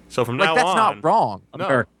Rogers. So from now on, that's not wrong.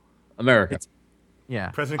 No. America. Yeah,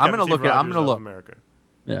 President I'm Captain gonna Steve look. Rogers I'm gonna look. America.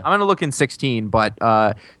 Yeah. I'm gonna look in 16, but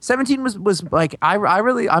 17 was like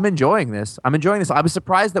I'm enjoying this. I was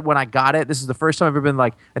surprised that when I got it, this is the first time I've ever been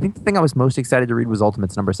like. I think the thing I was most excited to read was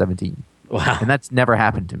Ultimates number 17. Wow, and that's never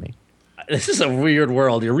happened to me. This is a weird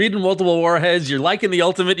world. You're reading multiple warheads. You're liking the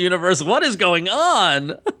Ultimate Universe. What is going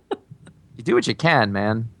on? You do what you can,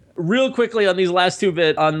 man. Real quickly on these last two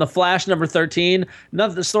bit on the Flash number 13.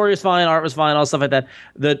 The story was fine, art was fine, all stuff like that.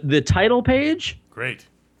 The title page, great.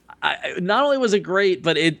 Not only was it great,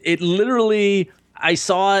 but it literally, I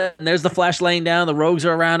saw it, and there's the Flash laying down, the rogues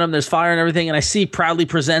are around him, there's fire and everything, and I see proudly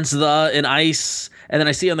presents in ice, and then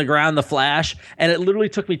I see on the ground the Flash, and it literally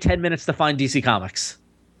took me 10 minutes to find DC Comics.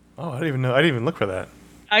 Oh, I didn't even know. I didn't even look for that.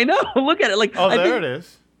 I know. Look at it. Like, there it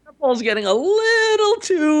is. Apple's getting a little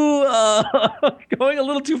too going a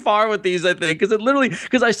little too far with these, I think,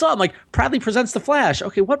 because I saw him like proudly presents the Flash.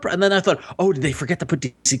 Okay, what? And then I thought, oh, did they forget to put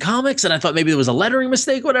DC Comics? And I thought maybe there was a lettering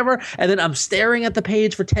mistake, whatever. And then I'm staring at the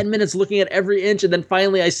page for 10 minutes, looking at every inch, and then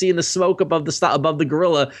finally I see in the smoke above the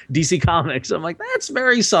gorilla DC Comics. I'm like, that's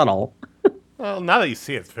very subtle. Well, now that you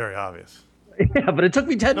see it, it's very obvious. Yeah, but it took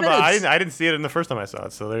me 10 minutes. But I didn't see it in the first time I saw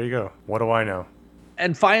it, so there you go. What do I know?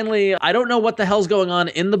 And finally, I don't know what the hell's going on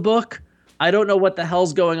in the book. I don't know what the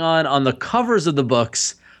hell's going on the covers of the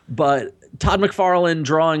books, but Todd McFarlane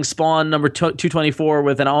drawing Spawn number 224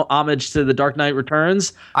 with an homage to The Dark Knight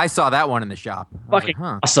Returns. I saw that one in the shop. Fucking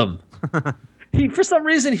awesome. For some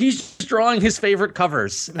reason, he's just drawing his favorite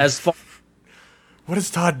covers as Spawn. What is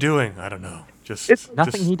Todd doing? I don't know.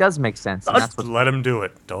 Nothing he does makes sense. And that's let him do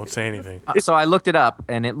it. Don't say anything. So I looked it up,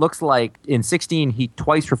 and it looks like in 16 he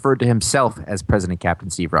twice referred to himself as President Captain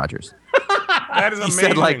Steve Rogers. That is amazing. He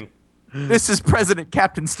said, like, this is President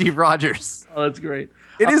Captain Steve Rogers. Oh, that's great.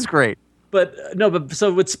 It is great. But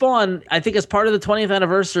so with Spawn, I think as part of the 20th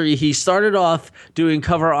anniversary, he started off doing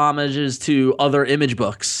cover homages to other Image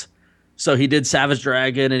books. So he did Savage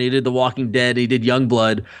Dragon and he did The Walking Dead, he did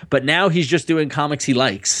Youngblood, but now he's just doing comics he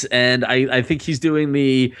likes. And I think he's doing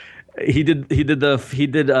he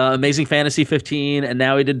did Amazing Fantasy 15 and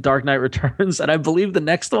now he did Dark Knight Returns. And I believe the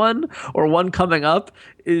next one or one coming up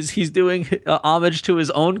is he's doing homage to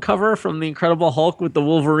his own cover from The Incredible Hulk with the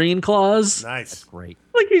Wolverine claws. Nice. That's great.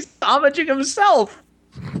 Like he's homaging himself.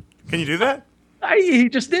 Can you do that? He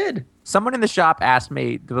just did. Someone in the shop asked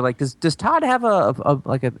me, they were like, does Todd have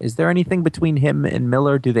is there anything between him and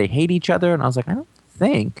Miller? Do they hate each other? And I was like, I don't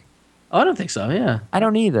think. Oh, I don't think so, yeah. I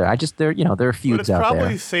don't either. There are feuds out there. But it's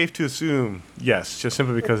probably safe to assume, yes, just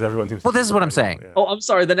simply because everyone seems Well, this is what I'm saying. Yeah. Oh, I'm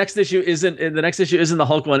sorry. The next issue isn't the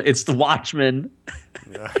Hulk one. It's the Watchmen.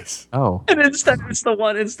 Nice. Oh. And instead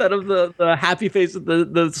of the happy face with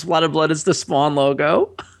the splattered blood, it's the Spawn logo.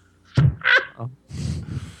 Oh.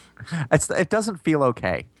 It doesn't feel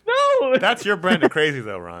okay. No. That's your brand of crazy,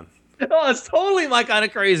 though, Ron. Oh, it's totally my kind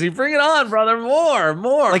of crazy. Bring it on, brother. More.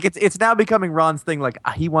 Like it's now becoming Ron's thing. Like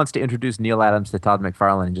he wants to introduce Neil Adams to Todd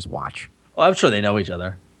McFarlane and just watch. Oh, I'm sure they know each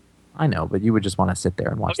other. I know, but you would just want to sit there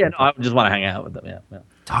and watch. Yeah, no, I just want to hang out with them. Yeah.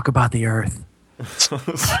 Talk about the Earth.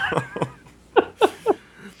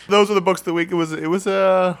 Those are the books of the week. It wasn't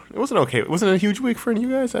okay. It wasn't a huge week for you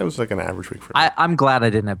guys. It was like an average week for me. I'm glad I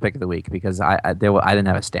didn't have pick of the week because I didn't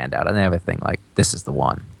have a standout. I didn't have a thing like this is the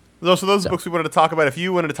one. So those are books we wanted to talk about. If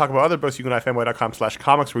you wanted to talk about other books, you can go to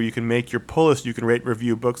ifanboy.com/comics where you can make your pull list. You can rate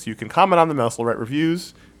review books. You can comment on them. Also write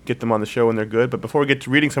reviews. Get them on the show when they're good. But before we get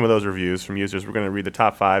to reading some of those reviews from users, we're going to read the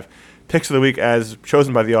top 5 picks of the week as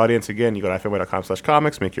chosen by the audience. Again, you go to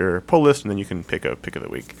ifanboy.com/comics, make your pull list, and then you can pick a pick of the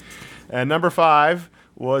week. And number 5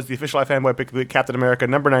 was the official iFanboy pick of the week, Captain America,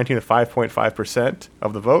 number 19 at 5.5%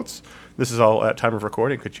 of the votes. This is all at time of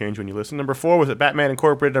recording. It could change when you listen. Number 4 was at Batman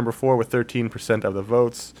Incorporated, number 4 with 13% of the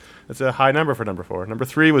votes. That's a high number for number 4. Number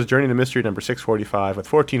 3 was Journey to Mystery, number 645 with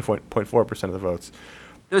 14.4% of the votes.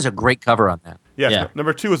 There's a great cover on that. Yes. Yeah.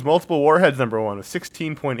 Number 2 was Multiple Warheads, number 1 with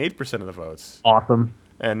 16.8% of the votes. Awesome.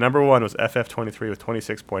 And number 1 was FF23 with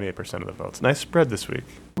 26.8% of the votes. Nice spread this week.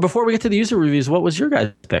 Before we get to the user reviews, what was your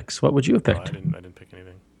guys' picks? What would you have Oh, picked? I didn't pick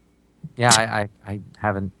anything. Yeah, I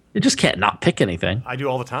haven't. You just can't not pick anything. I do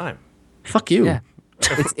all the time. Fuck you. Yeah.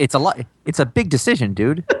 It's a lot. It's a big decision,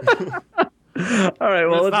 dude. All right.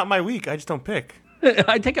 Well, It's not my week. I just don't pick.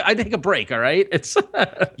 I take a break. All right. It's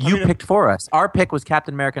You picked for us. Our pick was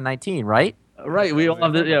Captain America 19, right? right. We all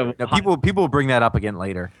have the yeah. Now, people will bring that up again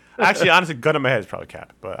later. Actually, honestly, gun in my head is probably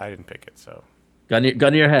Cap, but I didn't pick it. So Gun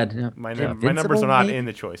to your head. Yeah. my Invincible, numbers are not maybe? in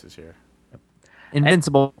the choices here.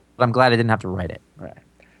 Invincible. But I'm glad I didn't have to write it. Right.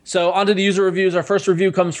 So on to the user reviews. Our first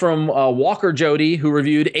review comes from Walker Jody, who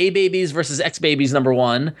reviewed A Babies versus X Babies number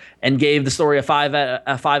 1 and gave the story a 5 out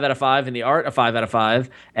of 5 and the art a 5 out of 5.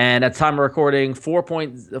 And at the time of recording,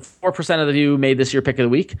 4% of the view made this your pick of the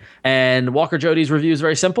week. And Walker Jody's review is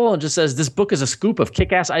very simple and just says, this book is a scoop of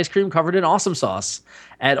kick-ass ice cream covered in awesome sauce.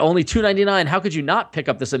 At only $2.99, how could you not pick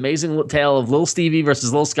up this amazing tale of Lil Stevie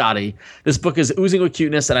versus Lil Scotty? This book is oozing with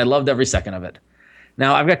cuteness, and I loved every second of it.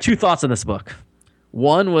 Now, I've got 2 thoughts on this book.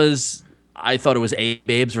 One was I thought it was A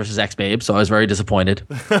Babes versus X Babes, so I was very disappointed.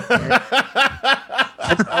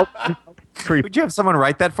 Would you have someone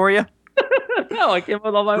write that for you? No, I came up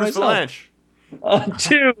with all by Bruce myself.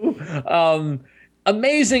 Valanche. 2,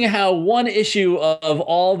 amazing how one issue of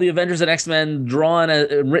all the Avengers and X-Men drawn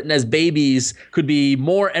and written as babies could be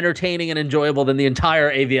more entertaining and enjoyable than the entire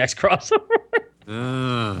AVX crossover.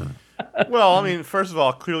 Well, I mean, first of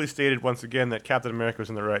all, clearly stated once again that Captain America was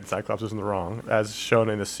in the right and Cyclops was in the wrong, as shown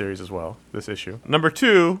in this series as well, this issue. Number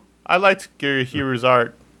 2, I liked Gary Heuer's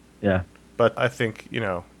art, Yeah. but I think,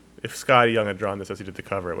 if Scotty Young had drawn this as he did the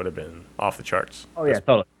cover, it would have been off the charts. Oh, yeah,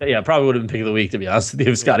 totally. Yeah, probably would have been pick of the week, to be honest with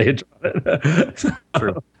you, if Scotty had drawn it.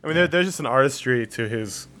 True. I mean, there's just an artistry to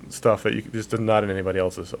his stuff that you just not in anybody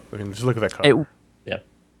else's. I mean, just look at that cover.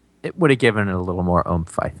 It would have given it a little more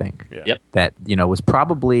oomph, I think. Yeah. Yep. That, was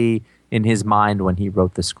probably in his mind when he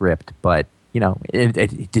wrote the script, but,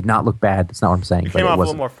 it did not look bad. That's not what I'm saying. It but came off a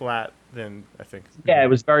little wasn't. more flat than I think. Yeah, it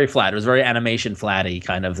was very flat. It was very animation flatty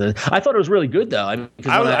kind of. I thought it was really good though.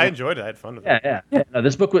 I enjoyed it. I had fun with it. Yeah. No,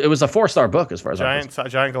 this book, it was a 4-star book as far as Giant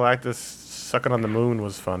Galactus sucking on the moon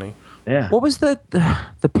was funny. Yeah. What was the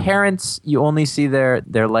parents? You only see their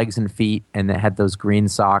legs and feet, and they had those green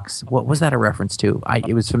socks. What was that a reference to?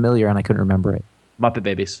 It was familiar, and I couldn't remember it. Muppet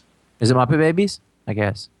Babies. Is it Muppet Babies? I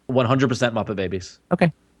guess. 100% Muppet Babies.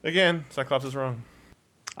 Okay. Again, Cyclops is wrong.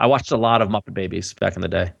 I watched a lot of Muppet Babies back in the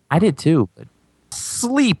day. I did too.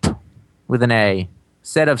 Sleep with an A.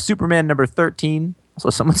 Set of Superman number 13. So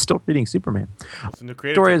someone's still reading Superman.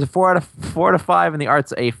 Story is a 4 out of 5, and the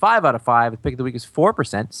art's a 5 out of 5. The pick of the week is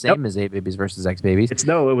 4%, same as A Babies versus X Babies. It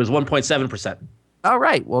was 1.7%. All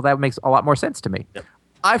right. Well, that makes a lot more sense to me. Yep.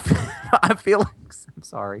 I feel like I'm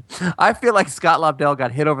sorry. I feel like Scott Lobdell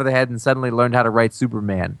got hit over the head and suddenly learned how to write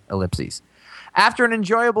Superman ellipses. After an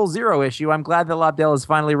enjoyable Zero issue, I'm glad that Lobdell is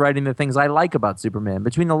finally writing the things I like about Superman.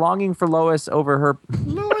 Between the longing for Lois over her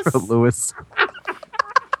Lewis.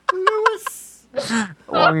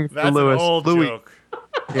 Longing for That's Lewis. an old joke.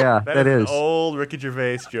 Yeah, that is an old Ricky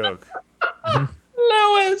Gervais joke.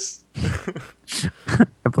 Lois!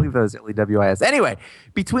 I believe that was Lewis. Anyway,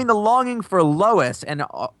 between the longing for Lois and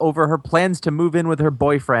over her plans to move in with her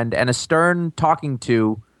boyfriend and a stern talking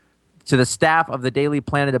to the staff of the Daily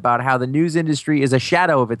Planet about how the news industry is a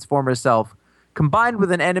shadow of its former self, combined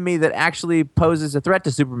with an enemy that actually poses a threat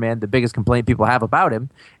to Superman, the biggest complaint people have about him,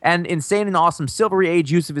 and insane and awesome Silvery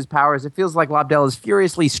Age use of his powers, it feels like Lobdell is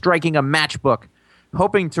furiously striking a matchbook,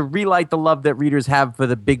 hoping to relight the love that readers have for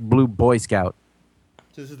the Big Blue Boy Scout.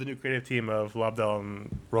 This is the new creative team of Lobdell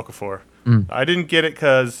and Rocafort. I didn't get it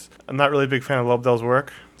because I'm not really a big fan of Lobdell's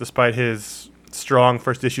work, despite his strong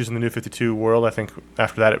first issues in the New 52 world. I think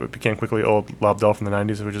after that it became quickly old Lobdell from the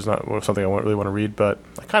 90s, which is not something I really want to read, but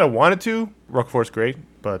I kind of wanted to. Roquefort's great,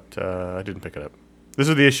 but I didn't pick it up. This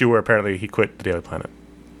is the issue where apparently he quit the Daily Planet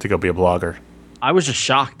to go be a blogger. I was just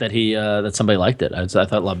shocked that that somebody liked it. I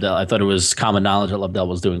thought it was common knowledge that Lobdell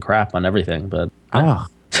was doing crap on everything, but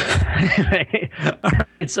Anyway, all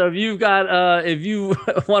right, so if you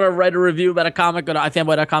want to write a review about a comic, go to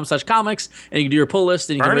ifanboy.com/comics, and you can do your pull list,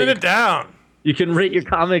 and you Burning it down. You can rate your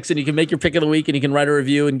comics, and you can make your pick of the week, and you can write a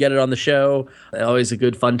review and get it on the show. Always a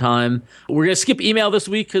good, fun time. We're going to skip email this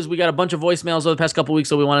week because we got a bunch of voicemails over the past couple of weeks,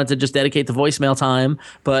 so we wanted to just dedicate the voicemail time.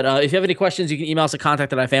 But if you have any questions, you can email us at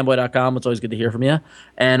contact@ifanboy.com. It's always good to hear from you.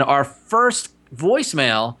 And our first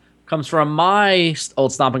voicemail comes from my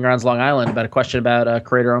old stomping grounds, Long Island, about a question about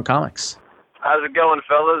creator-owned comics. How's it going,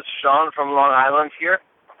 fellas? Sean from Long Island here.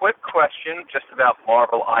 Quick question just about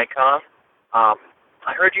Marvel Icon.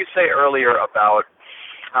 I heard you say earlier about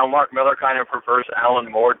how Mark Miller kind of prefers Alan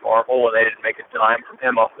Moore to Marvel, and they didn't make a dime from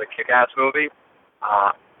him off the Kick-Ass movie.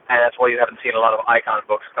 And that's why you haven't seen a lot of Icon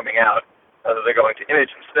books coming out. They're going to Image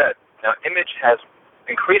instead. Now, Image has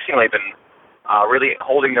increasingly been really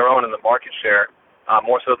holding their own in the market share,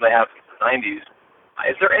 more so than they have since the 90s.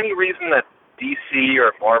 Is there any reason that DC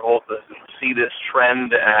or Marvel doesn't see this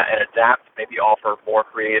trend and adapt, maybe offer more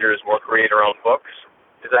creators, more creator-owned books?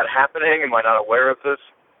 Is that happening? Am I not aware of this?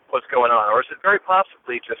 What's going on? Or is it very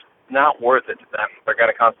possibly just not worth it to them? They're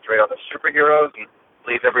going to concentrate on the superheroes and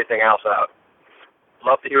leave everything else out.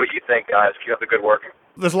 Love to hear what you think, guys. Keep up the good work.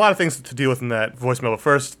 There's a lot of things to deal with in that voicemail. But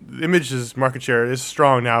first, Image's market share is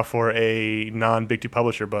strong now for a non-Big Two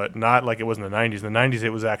publisher, but not like it was in the 90s. In the 90s,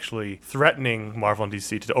 it was actually threatening Marvel and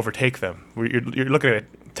DC to overtake them. You're looking at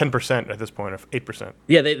 10% at this point, or 8%.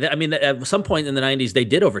 Yeah, at some point in the 90s, they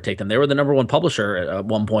did overtake them. They were the number one publisher at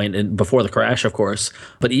one point, before the crash, of course.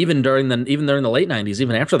 But even during the late 90s,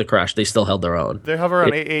 even after the crash, they still held their own. They hover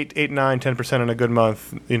around 8, 9, 10% in a good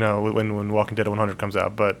month, when Walking Dead 100 comes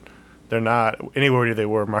out. But they're not anywhere near they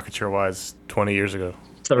were market share-wise 20 years ago.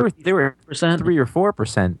 They were 3 or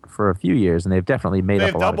 4% for a few years, and they've definitely made up a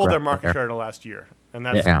lot of ground. They've doubled their market share in the last year, and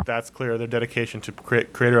that's clear. Their dedication to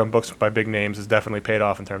creator-owned books by big names has definitely paid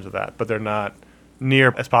off in terms of that, but they're not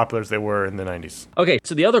near as popular as they were in the 90s. Okay,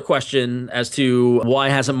 so the other question as to why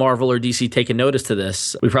hasn't Marvel or DC taken notice to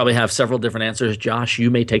this, we probably have several different answers. Josh,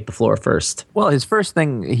 you may take the floor first. Well, his first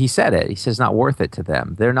thing, he said it. He says not worth it to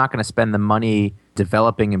them. They're not going to spend the money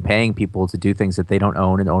developing and paying people to do things that they don't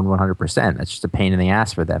own and own 100%. That's just a pain in the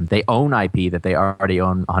ass for them. They own IP that they already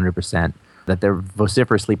own 100%, that they're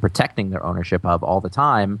vociferously protecting their ownership of all the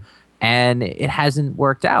time. And it hasn't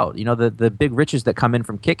worked out. The big riches that come in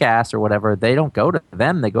from Kick-Ass or whatever, they don't go to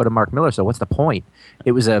them. They go to Mark Miller. So what's the point?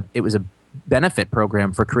 It was a benefit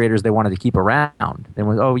program for creators they wanted to keep around. They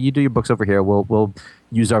went, you do your books over here. We'll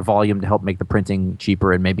use our volume to help make the printing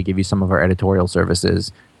cheaper and maybe give you some of our editorial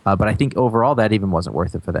services. But I think overall that even wasn't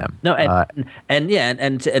worth it for them. No,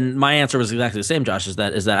 and my answer was exactly the same, Josh. Is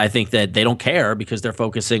that I think that they don't care because they're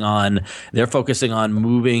focusing on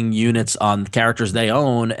moving units on characters they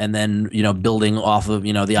own, and then building off of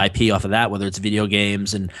the IP off of that, whether it's video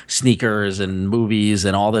games and sneakers and movies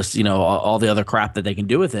and all this all the other crap that they can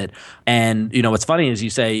do with it. And what's funny is you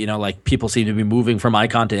say like people seem to be moving from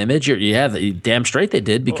icon to image. Yeah, damn straight they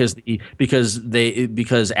did because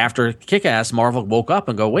after Kick-Ass, Marvel woke up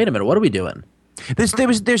and go, wait a minute, what are we doing?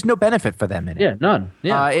 There's no benefit for them in it. Yeah, none.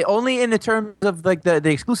 Yeah, only in the terms of like the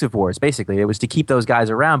exclusive wars. Basically, it was to keep those guys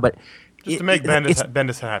around, but just to make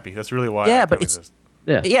Bendis happy. That's really why. Yeah, but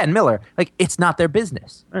and Miller, like it's not their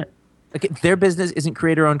business. Right. Like their business isn't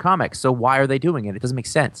creator-owned comics, so why are they doing it? It doesn't make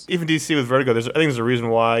sense. Even DC with Vertigo, I think there's a reason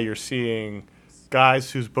why you're seeing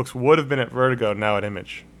guys whose books would have been at Vertigo now at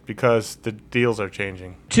Image. Because the deals are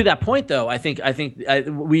changing. To that point, though, I think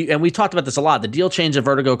we talked about this a lot. The deal changed at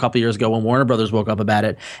Vertigo a couple years ago when Warner Brothers woke up about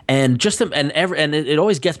it, and it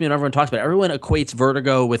always gets me when everyone talks about it. Everyone equates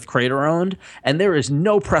Vertigo with creator owned, and there is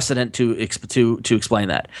no precedent to explain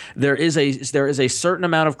that. There is a certain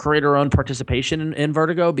amount of creator owned participation in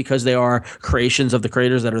Vertigo because they are creations of the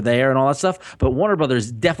creators that are there and all that stuff. But Warner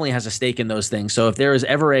Brothers definitely has a stake in those things. So if there is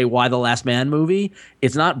ever a Y the Last Man movie,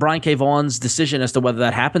 it's not Brian K. Vaughan's decision as to whether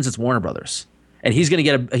that happens. It's Warner Brothers, and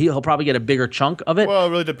he'll probably get a bigger chunk of it. Well, it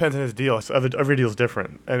really depends on his deal. Every deal is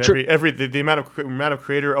different, and the amount of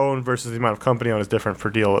creator owned versus the amount of company owned is different per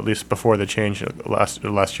deal. At least before the change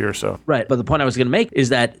last year or so. Right, but the point I was going to make is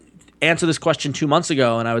that answer this question 2 months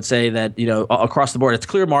ago, and I would say that across the board, it's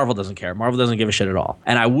clear Marvel doesn't care. Marvel doesn't give a shit at all.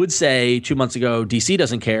 And I would say 2 months ago, DC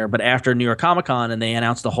doesn't care. But after New York Comic Con, and they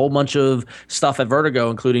announced a whole bunch of stuff at Vertigo,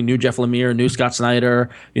 including new Jeff Lemire, new Scott Snyder,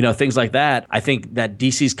 things like that. I think that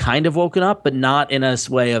DC's kind of woken up, but not in a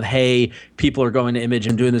way of, hey, people are going to Image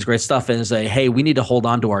and doing this great stuff, and say, hey, we need to hold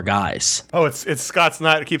on to our guys. Oh, it's Scott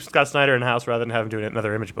Snyder. Keep Scott Snyder in house rather than have him doing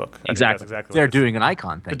another Image book. Exactly. They're doing an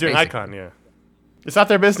icon thing. They're doing icon, yeah. It's not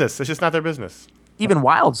their business. It's just not their business. Even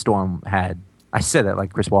Wildstorm I said that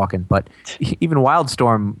like Chris Walken, but even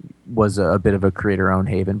Wildstorm was a bit of a creator-owned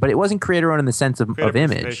haven, but it wasn't creator-owned in the sense of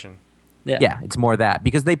Image. Yeah, it's more that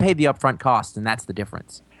because they paid the upfront cost, and that's the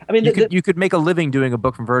difference. I mean, you could make a living doing a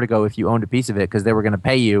book from Vertigo if you owned a piece of it because they were going to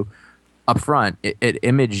pay you upfront. At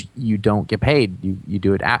Image, you don't get paid. You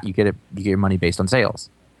do it you get your money based on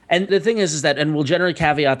sales. And the thing is that, and we'll generally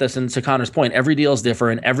caveat this, and to Connor's point, every deal is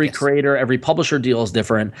different. Every creator, every publisher deal is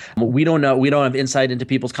different. We don't know. We don't have insight into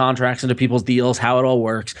people's contracts, into people's deals, how it all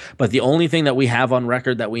works. But the only thing that we have on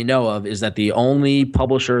record that we know of is that the only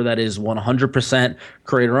publisher that is 100%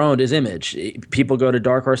 creator-owned is Image. People go to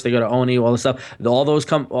Dark Horse, they go to Oni, all this stuff. All those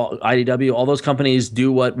IDW, all those companies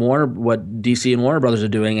do what DC and Warner Brothers are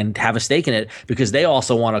doing and have a stake in it because they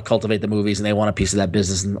also want to cultivate the movies and they want a piece of that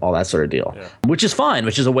business and all that sort of deal, which is fine,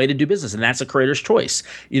 which is a way to do business, and that's a creator's choice.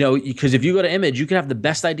 Because if you go to Image, you can have the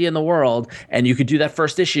best idea in the world, and you could do that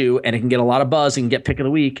first issue, and it can get a lot of buzz, and get pick of the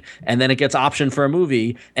week, and then it gets optioned for a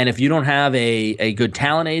movie. And if you don't have a good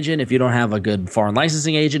talent agent, if you don't have a good foreign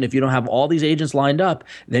licensing agent, if you don't have all these agents lined up,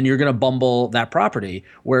 then you're going to bumble that property.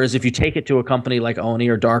 Whereas if you take it to a company like Oni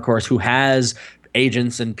or Dark Horse, who has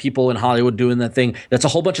agents and people in Hollywood doing that thing, that's a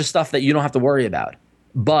whole bunch of stuff that you don't have to worry about.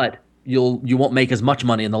 But you won't make as much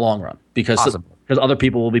money in the long run because other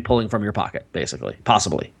people will be pulling from your pocket, basically.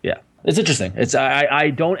 Possibly, yeah. It's interesting. I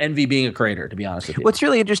don't envy being a creator, to be honest with you. What's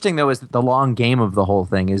really interesting, though, is that the long game of the whole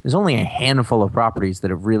thing is there's only a handful of properties that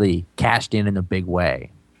have really cashed in a big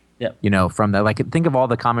way. Yeah. From that, like think of all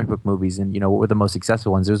the comic book movies, and what were the most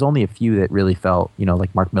successful ones. There's only a few that really felt,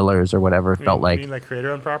 like Mark Miller's or whatever, felt like. You mean like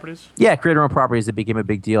creator-owned properties? Yeah, creator-owned properties that became a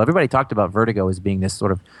big deal. Everybody talked about Vertigo as being this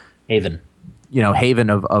sort of haven. Haven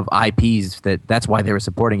of IPs that's why they were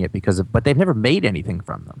supporting it but they've never made anything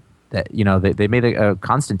from them. That they made a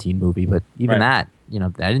Constantine movie, but even that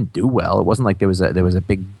that didn't do well. It wasn't like there was a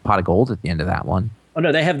big pot of gold at the end of that one. Oh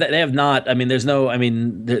no, they have not. I mean, there's no. I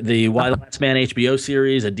mean, the Why the Last Man HBO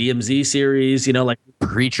series, a DMZ series, like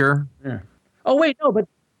Preacher. Yeah. Oh wait, no, but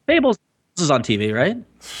Fables is on TV, right?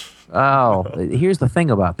 Oh, here's the thing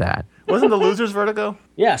about that. Wasn't The Losers Vertigo?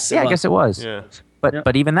 Yes. Yeah, I guess it was. Yeah.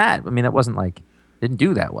 But even that, I mean, that wasn't didn't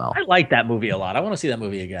do that well. I like that movie a lot. I want to see that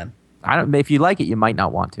movie again. If you like it, you might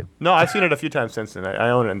not want to. No, I've seen it a few times since then.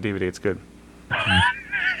 I own it on DVD. It's good.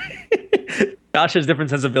 Josh has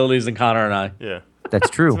different sensibilities than Connor and I. Yeah.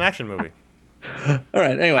 That's true. It's an action movie. All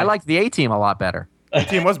right. Anyway, I liked the A-Team a lot better.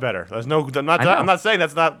 A-Team was better. I'm not saying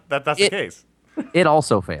that's the case. It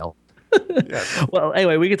also failed. Yes. Well,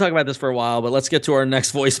 anyway, we can talk about this for a while, but let's get to our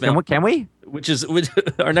next voicemail. Can we? Which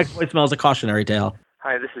our next voicemail is a cautionary tale.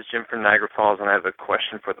 Hi, this is Jim from Niagara Falls, and I have a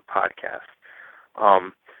question for the podcast.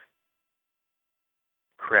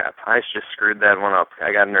 Crap, I just screwed that one up.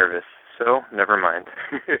 I got nervous. So, never mind.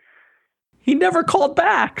 He never called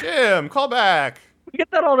back. Jim, call back. We get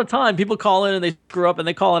that all the time. People call in and they screw up and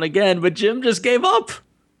they call in again, but Jim just gave up.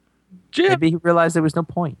 Jim, Maybe he realized there was no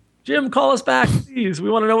point. Jim, call us back, please. We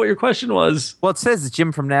want to know what your question was. Well, it says it's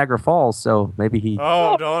Jim from Niagara Falls, so maybe he...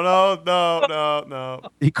 Oh, no.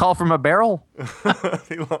 He called from a barrel?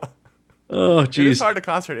 Oh, It's jeez. hard to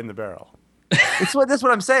concentrate in the barrel. That's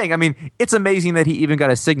what I'm saying. I mean, it's amazing that he even got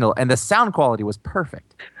a signal, and the sound quality was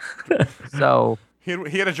perfect. So... He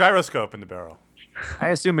had a gyroscope in the barrel. I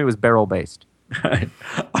assume it was barrel-based. A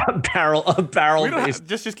barrel based.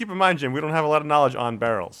 Just keep in mind, Jim, we don't have a lot of knowledge on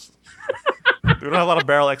barrels. We don't have a lot of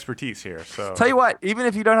barrel expertise here. So Tell you what, even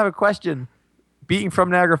if you don't have a question, being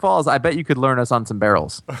from Niagara Falls, I bet you could learn us on some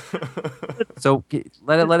barrels. So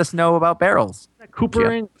let us know about barrels.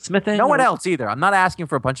 Coopering, smithing. No one else either. I'm not asking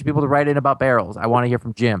for a bunch of people to write in about barrels. I want to hear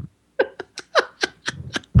from Jim.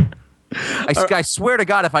 I swear to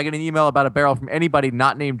God, if I get an email about a barrel from anybody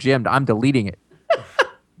not named Jim, I'm deleting it.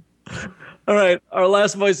 All right. Our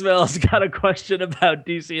last voicemail's got a question about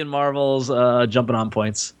DC and Marvel's jumping on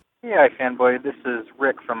points. Yeah, hi, fanboy. This is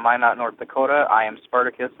Rick from Minot, North Dakota. I am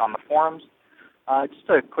Spartacus on the forums. Just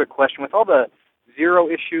a quick question. With all the Zero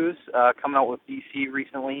issues coming out with DC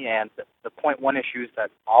recently and the .1 issues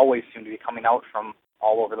that always seem to be coming out from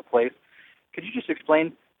all over the place, could you just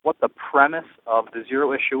explain what the premise of the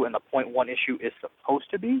Zero issue and the .1 issue is supposed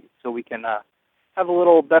to be, so we can have a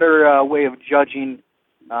little better way of judging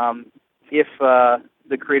if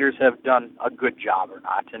the creators have done a good job or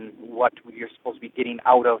not, and what you're supposed to be getting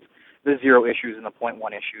out of the Zero issues and the .1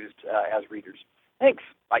 issues as readers. Thanks.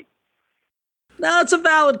 Bye. No, it's a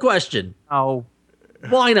valid question. Oh,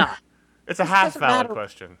 Why not? It's a half valid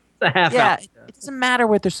question. It's a half yeah, valid. it doesn't matter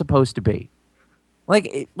what they're supposed to be. Like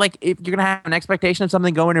if you're gonna have an expectation of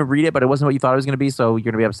something, go in and read it, but it wasn't what you thought it was gonna be, so you're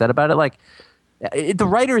gonna be upset about it. The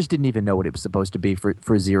writers didn't even know what it was supposed to be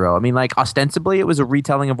for Zero. I mean, ostensibly, it was a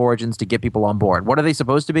retelling of Origins to get people on board. What are they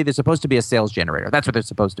supposed to be? They're supposed to be a sales generator. That's what they're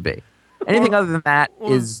supposed to be. Anything other than that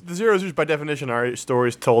is... The Zero issues, by definition, are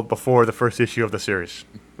stories told before the first issue of the series,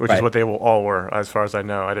 which is Right. what they all were, as far as I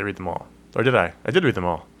know. I didn't read them all. Or did I? I did read them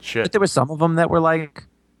all. Shit. But there were some of them that were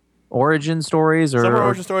origin stories, or Some were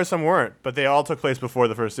origin stories, some weren't, but they all took place before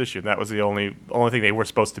the first issue. That was the only thing they were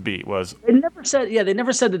supposed to be. Was They never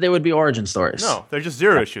said that they would be origin stories. no, they're just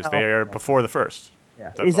Zero issues. They are before the first.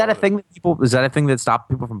 Yeah. That's is that all a thing that people? Is that a thing that stopped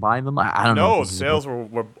people from buying them? I don't know. No, if this is- sales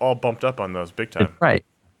were all bumped up on those big time. right.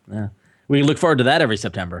 Yeah. We can look forward to that every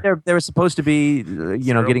September. They were supposed to be,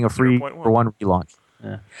 getting a free 0.1. for one relaunch.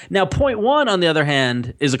 Yeah. Now, .1, on the other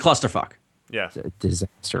hand, is a clusterfuck. Yes.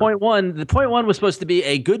 Disaster. The .1 was supposed to be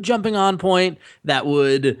a good jumping on point that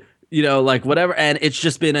would, whatever, and it's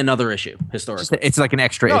just been another issue historically. It's like an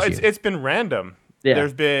extra No, issue. it's been random. Yeah.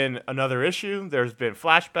 There's been another issue. There's been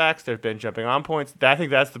flashbacks. There's been jumping on points. I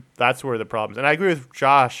think that's where the problems. And I agree with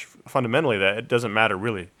Josh fundamentally that it doesn't matter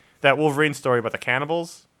really. That Wolverine story about the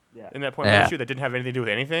cannibals in that .1 issue that didn't have anything to do with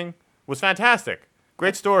anything was fantastic.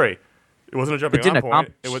 Great story. It wasn't a jumping on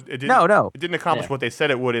point. It didn't accomplish what they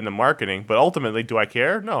said it would in the marketing. But ultimately, do I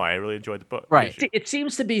care? No, I really enjoyed the book. Right. Issue. It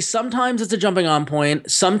seems to be sometimes it's a jumping on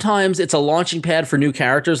point. Sometimes it's a launching pad for new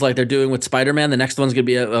characters, like they're doing with Spider-Man. The next one's gonna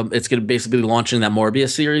be it's gonna basically be launching that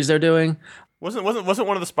Morbius series they're doing. Wasn't one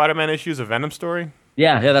of the Spider-Man issues a Venom story?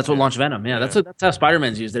 Yeah, that's what launched Venom. Yeah, that's how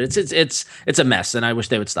Spider-Man's used it. It's a mess, and I wish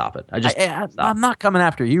they would stop it. I'm not coming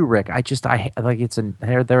after you, Rick.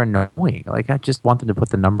 They're annoying. I just want them to put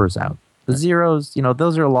the numbers out. The Zeros,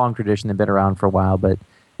 those are a long tradition. They've been around for a while, but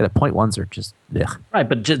the .1s are just ugh. Right,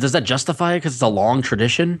 but does that justify it because it's a long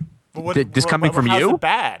tradition? This coming from how's you? It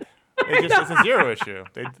bad. It's a Zero issue.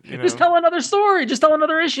 Just tell another story. Just tell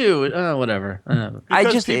another issue. Whatever.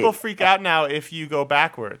 Because people freak out now if you go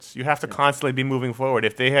backwards. You have to constantly be moving forward.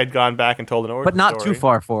 If they had gone back and told an origin But not story, too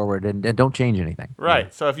far forward, and don't change anything.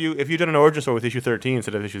 right. So if you did an origin story with issue 13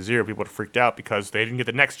 instead of issue 0, people would have freaked out because they didn't get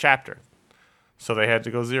the next chapter. So they had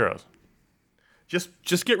to go zeros.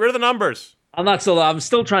 Just get rid of the numbers. I'm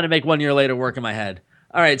still trying to make 1 year later work in my head.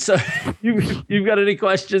 All right, so you've got any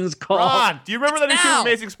questions? Call. Ron, do you remember that issue of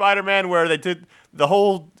Amazing Spider-Man where they did the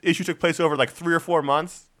whole issue took place over 3 or 4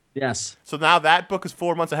 months? Yes. So now that book is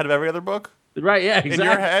 4 months ahead of every other book? Right, yeah, exactly.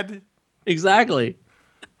 In your head? Exactly.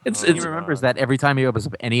 He remembers that every time he opens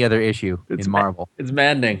up any other issue in Marvel. It's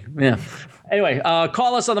maddening. Yeah. Anyway,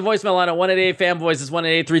 call us on the voicemail line at 188-FANBOYS. It's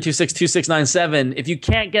 1-888-326-2697. If you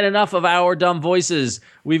can't get enough of our dumb voices,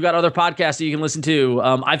 we've got other podcasts that you can listen to.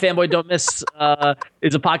 iFanboy Don't Miss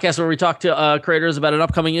is a podcast where we talk to creators about an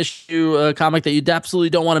upcoming issue comic that you absolutely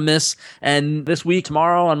don't want to miss. And this week,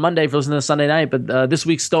 tomorrow, on Monday, if you're listening to Sunday night, but this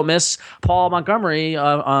week's Don't Miss, Paul Montgomery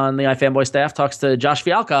on the iFanboy staff talks to Josh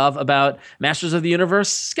Fialkov about Masters of the Universe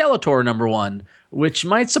Skeletor #1, which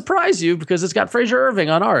might surprise you because it's got Fraser Irving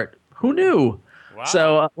on art. Who knew? Wow.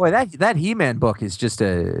 So, Boy, that He-Man book is just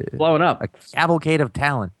blowing up. a cavalcade of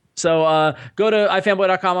talent. So go to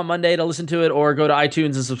ifanboy.com on Monday to listen to it, or go to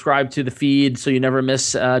iTunes and subscribe to the feed so you never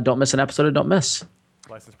miss. Don't miss an episode of Don't Miss.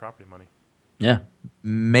 Licensed property money. Yeah.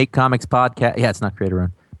 Make Comics podcast. Yeah, it's not creator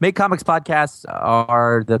owned. Make Comics podcasts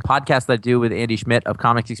are the podcasts that I do with Andy Schmidt of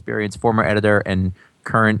Comics Experience, former editor and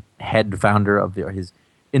current head founder of his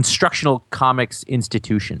instructional comics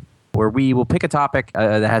institution, where we will pick a topic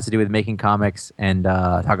that has to do with making comics and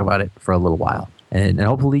talk about it for a little while and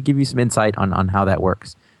hopefully give you some insight on how that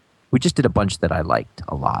works. We just did a bunch that I liked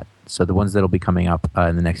a lot. So the ones that will be coming up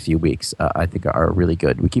in the next few weeks, I think are really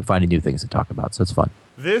good. We keep finding new things to talk about, so it's fun.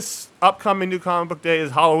 This upcoming New Comic Book Day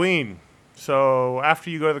is Halloween. So after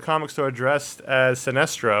you go to the comic store dressed as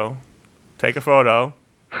Sinestro, take a photo,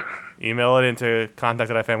 email it into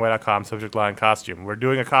contact@ifanboy.com, subject line costume. We're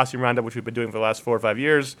doing a costume roundup, which we've been doing for the last 4 or 5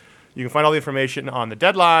 years. You can find all the information on the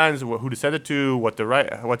deadlines, who to send it to, what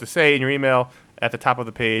to say in your email at the top of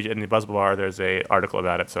the page. And in the Buzzable bar, there's an article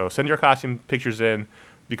about it. So send your costume pictures in,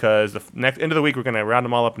 because the next end of the week we're going to round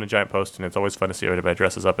them all up in a giant post, and it's always fun to see what everybody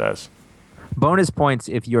dresses up as. Bonus points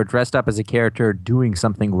if you're dressed up as a character doing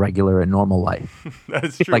something regular in normal life. That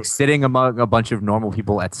is true. Like sitting among a bunch of normal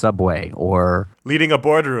people at Subway, or Leading a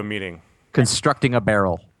boardroom meeting. constructing a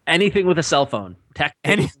barrel. Anything with a cell phone.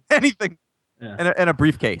 Anything. Yeah. And a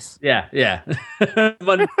briefcase. Yeah.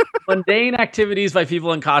 Mundane activities by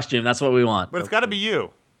people in costume. That's what we want. But it's got to be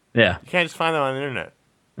you. Yeah. You can't just find them on the internet.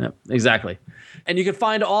 Yep, exactly. And you can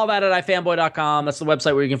find all that at ifanboy.com. That's the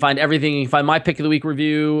website where you can find everything. You can find my Pick of the Week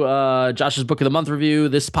review, Josh's Book of the Month review,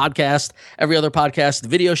 this podcast, every other podcast, the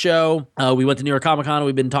video show. We went to New York Comic Con.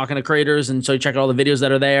 We've been talking to creators, and so you check out all the videos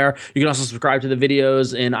that are there. You can also subscribe to the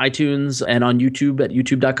videos in iTunes and on YouTube at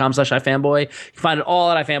youtube.com/ifanboy. You can find it all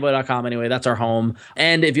at ifanboy.com anyway. That's our home.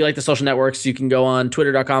 And if you like the social networks, you can go on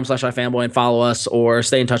twitter.com/ifanboy and follow us, or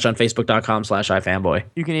stay in touch on facebook.com/ifanboy.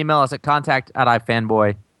 You can email us at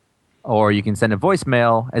contact@ifanboy. Or you can send a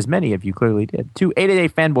voicemail, as many of you clearly did, to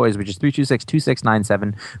 888-FANBOYS, which is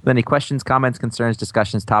 326-2697, with any questions, comments, concerns,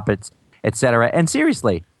 discussions, topics, etc. And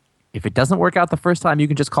seriously, if it doesn't work out the first time, you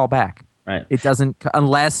can just call back. Right. It doesn't,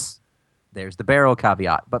 unless there's the barrel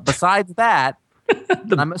caveat. But besides that,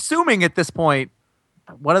 I'm assuming at this point,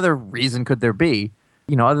 what other reason could there be?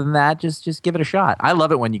 Other than that, just give it a shot. I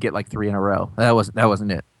love it when you get like 3 in a row. That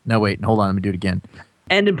wasn't it. No, wait, hold on, let me do it again.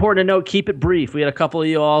 And important to note, keep it brief. We had a couple of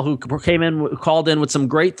you all who called in with some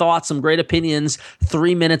great thoughts, some great opinions.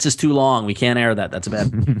 3 minutes is too long. We can't air that. That's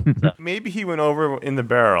bad. So. Maybe he went over in the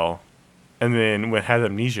barrel and then had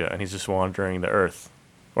amnesia, and he's just wandering the earth.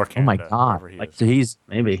 Or Canada, oh my God. So he's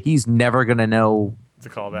never going to know. To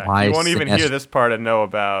call back. He won't even hear this part and know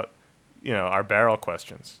about, our barrel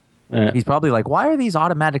questions. He's probably like, why are these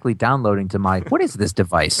automatically downloading to what is this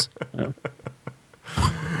device?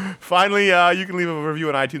 Finally, you can leave a review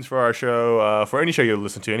on iTunes for our show, for any show you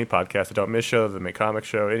listen to, any podcast, the Don't Miss show, the Make Comics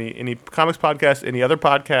show, any comics podcast, any other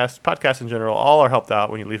podcasts in general. All are helped out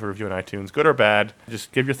when you leave a review on iTunes, good or bad.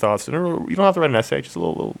 Just give your thoughts. You don't have to write an essay, just a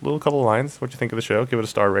little couple of lines, what you think of the show. Give it a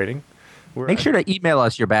star rating. Make sure to email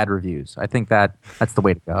us your bad reviews. I think that's the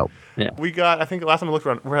way to go. Yeah. We got, I think last time I looked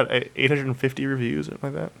around, we're at 850 reviews,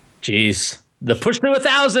 something like that. Jeez. The push to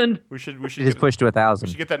 1,000. We should just push to 1,000.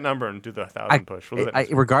 We should get that number and do the 1,000 push.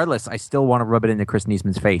 Regardless, I still want to rub it into Chris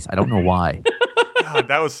Niesman's face. I don't know why. God,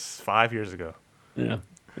 that was 5 years ago.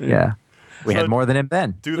 Yeah. We had more than him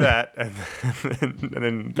then. Do that, and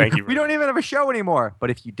then thank you. We don't even have a show anymore.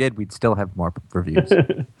 But if you did, we'd still have more reviews.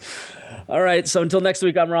 All right. So until next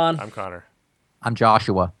week, I'm Ron. I'm Connor. I'm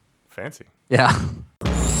Joshua. Fancy. Yeah.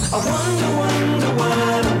 I wonder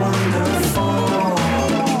what a wonderful.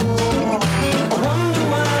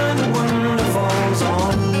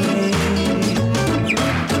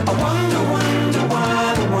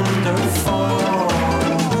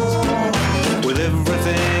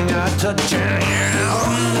 Touch it. I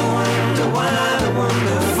wonder why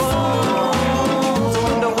it falls. I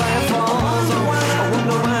wonder why it falls. I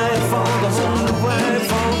wonder why it falls. I wonder why it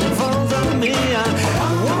falls. It falls on me. I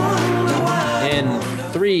wonder why. In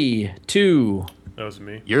 3, 2. That was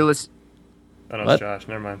me. You're listening. Oh, no, it's Josh.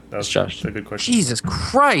 Never mind. That was Josh. a good question. Jesus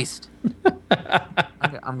Christ.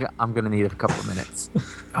 I'm gonna need a couple of minutes.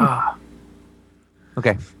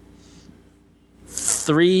 Okay.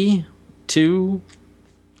 3, 2.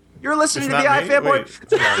 You're listening It's to the not me? iFanboy. Wait.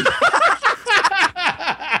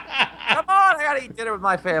 Come on, I gotta eat dinner with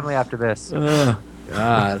my family after this.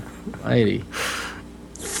 God, mighty.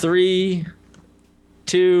 3,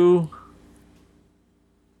 2.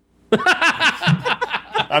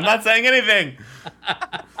 I'm not saying anything.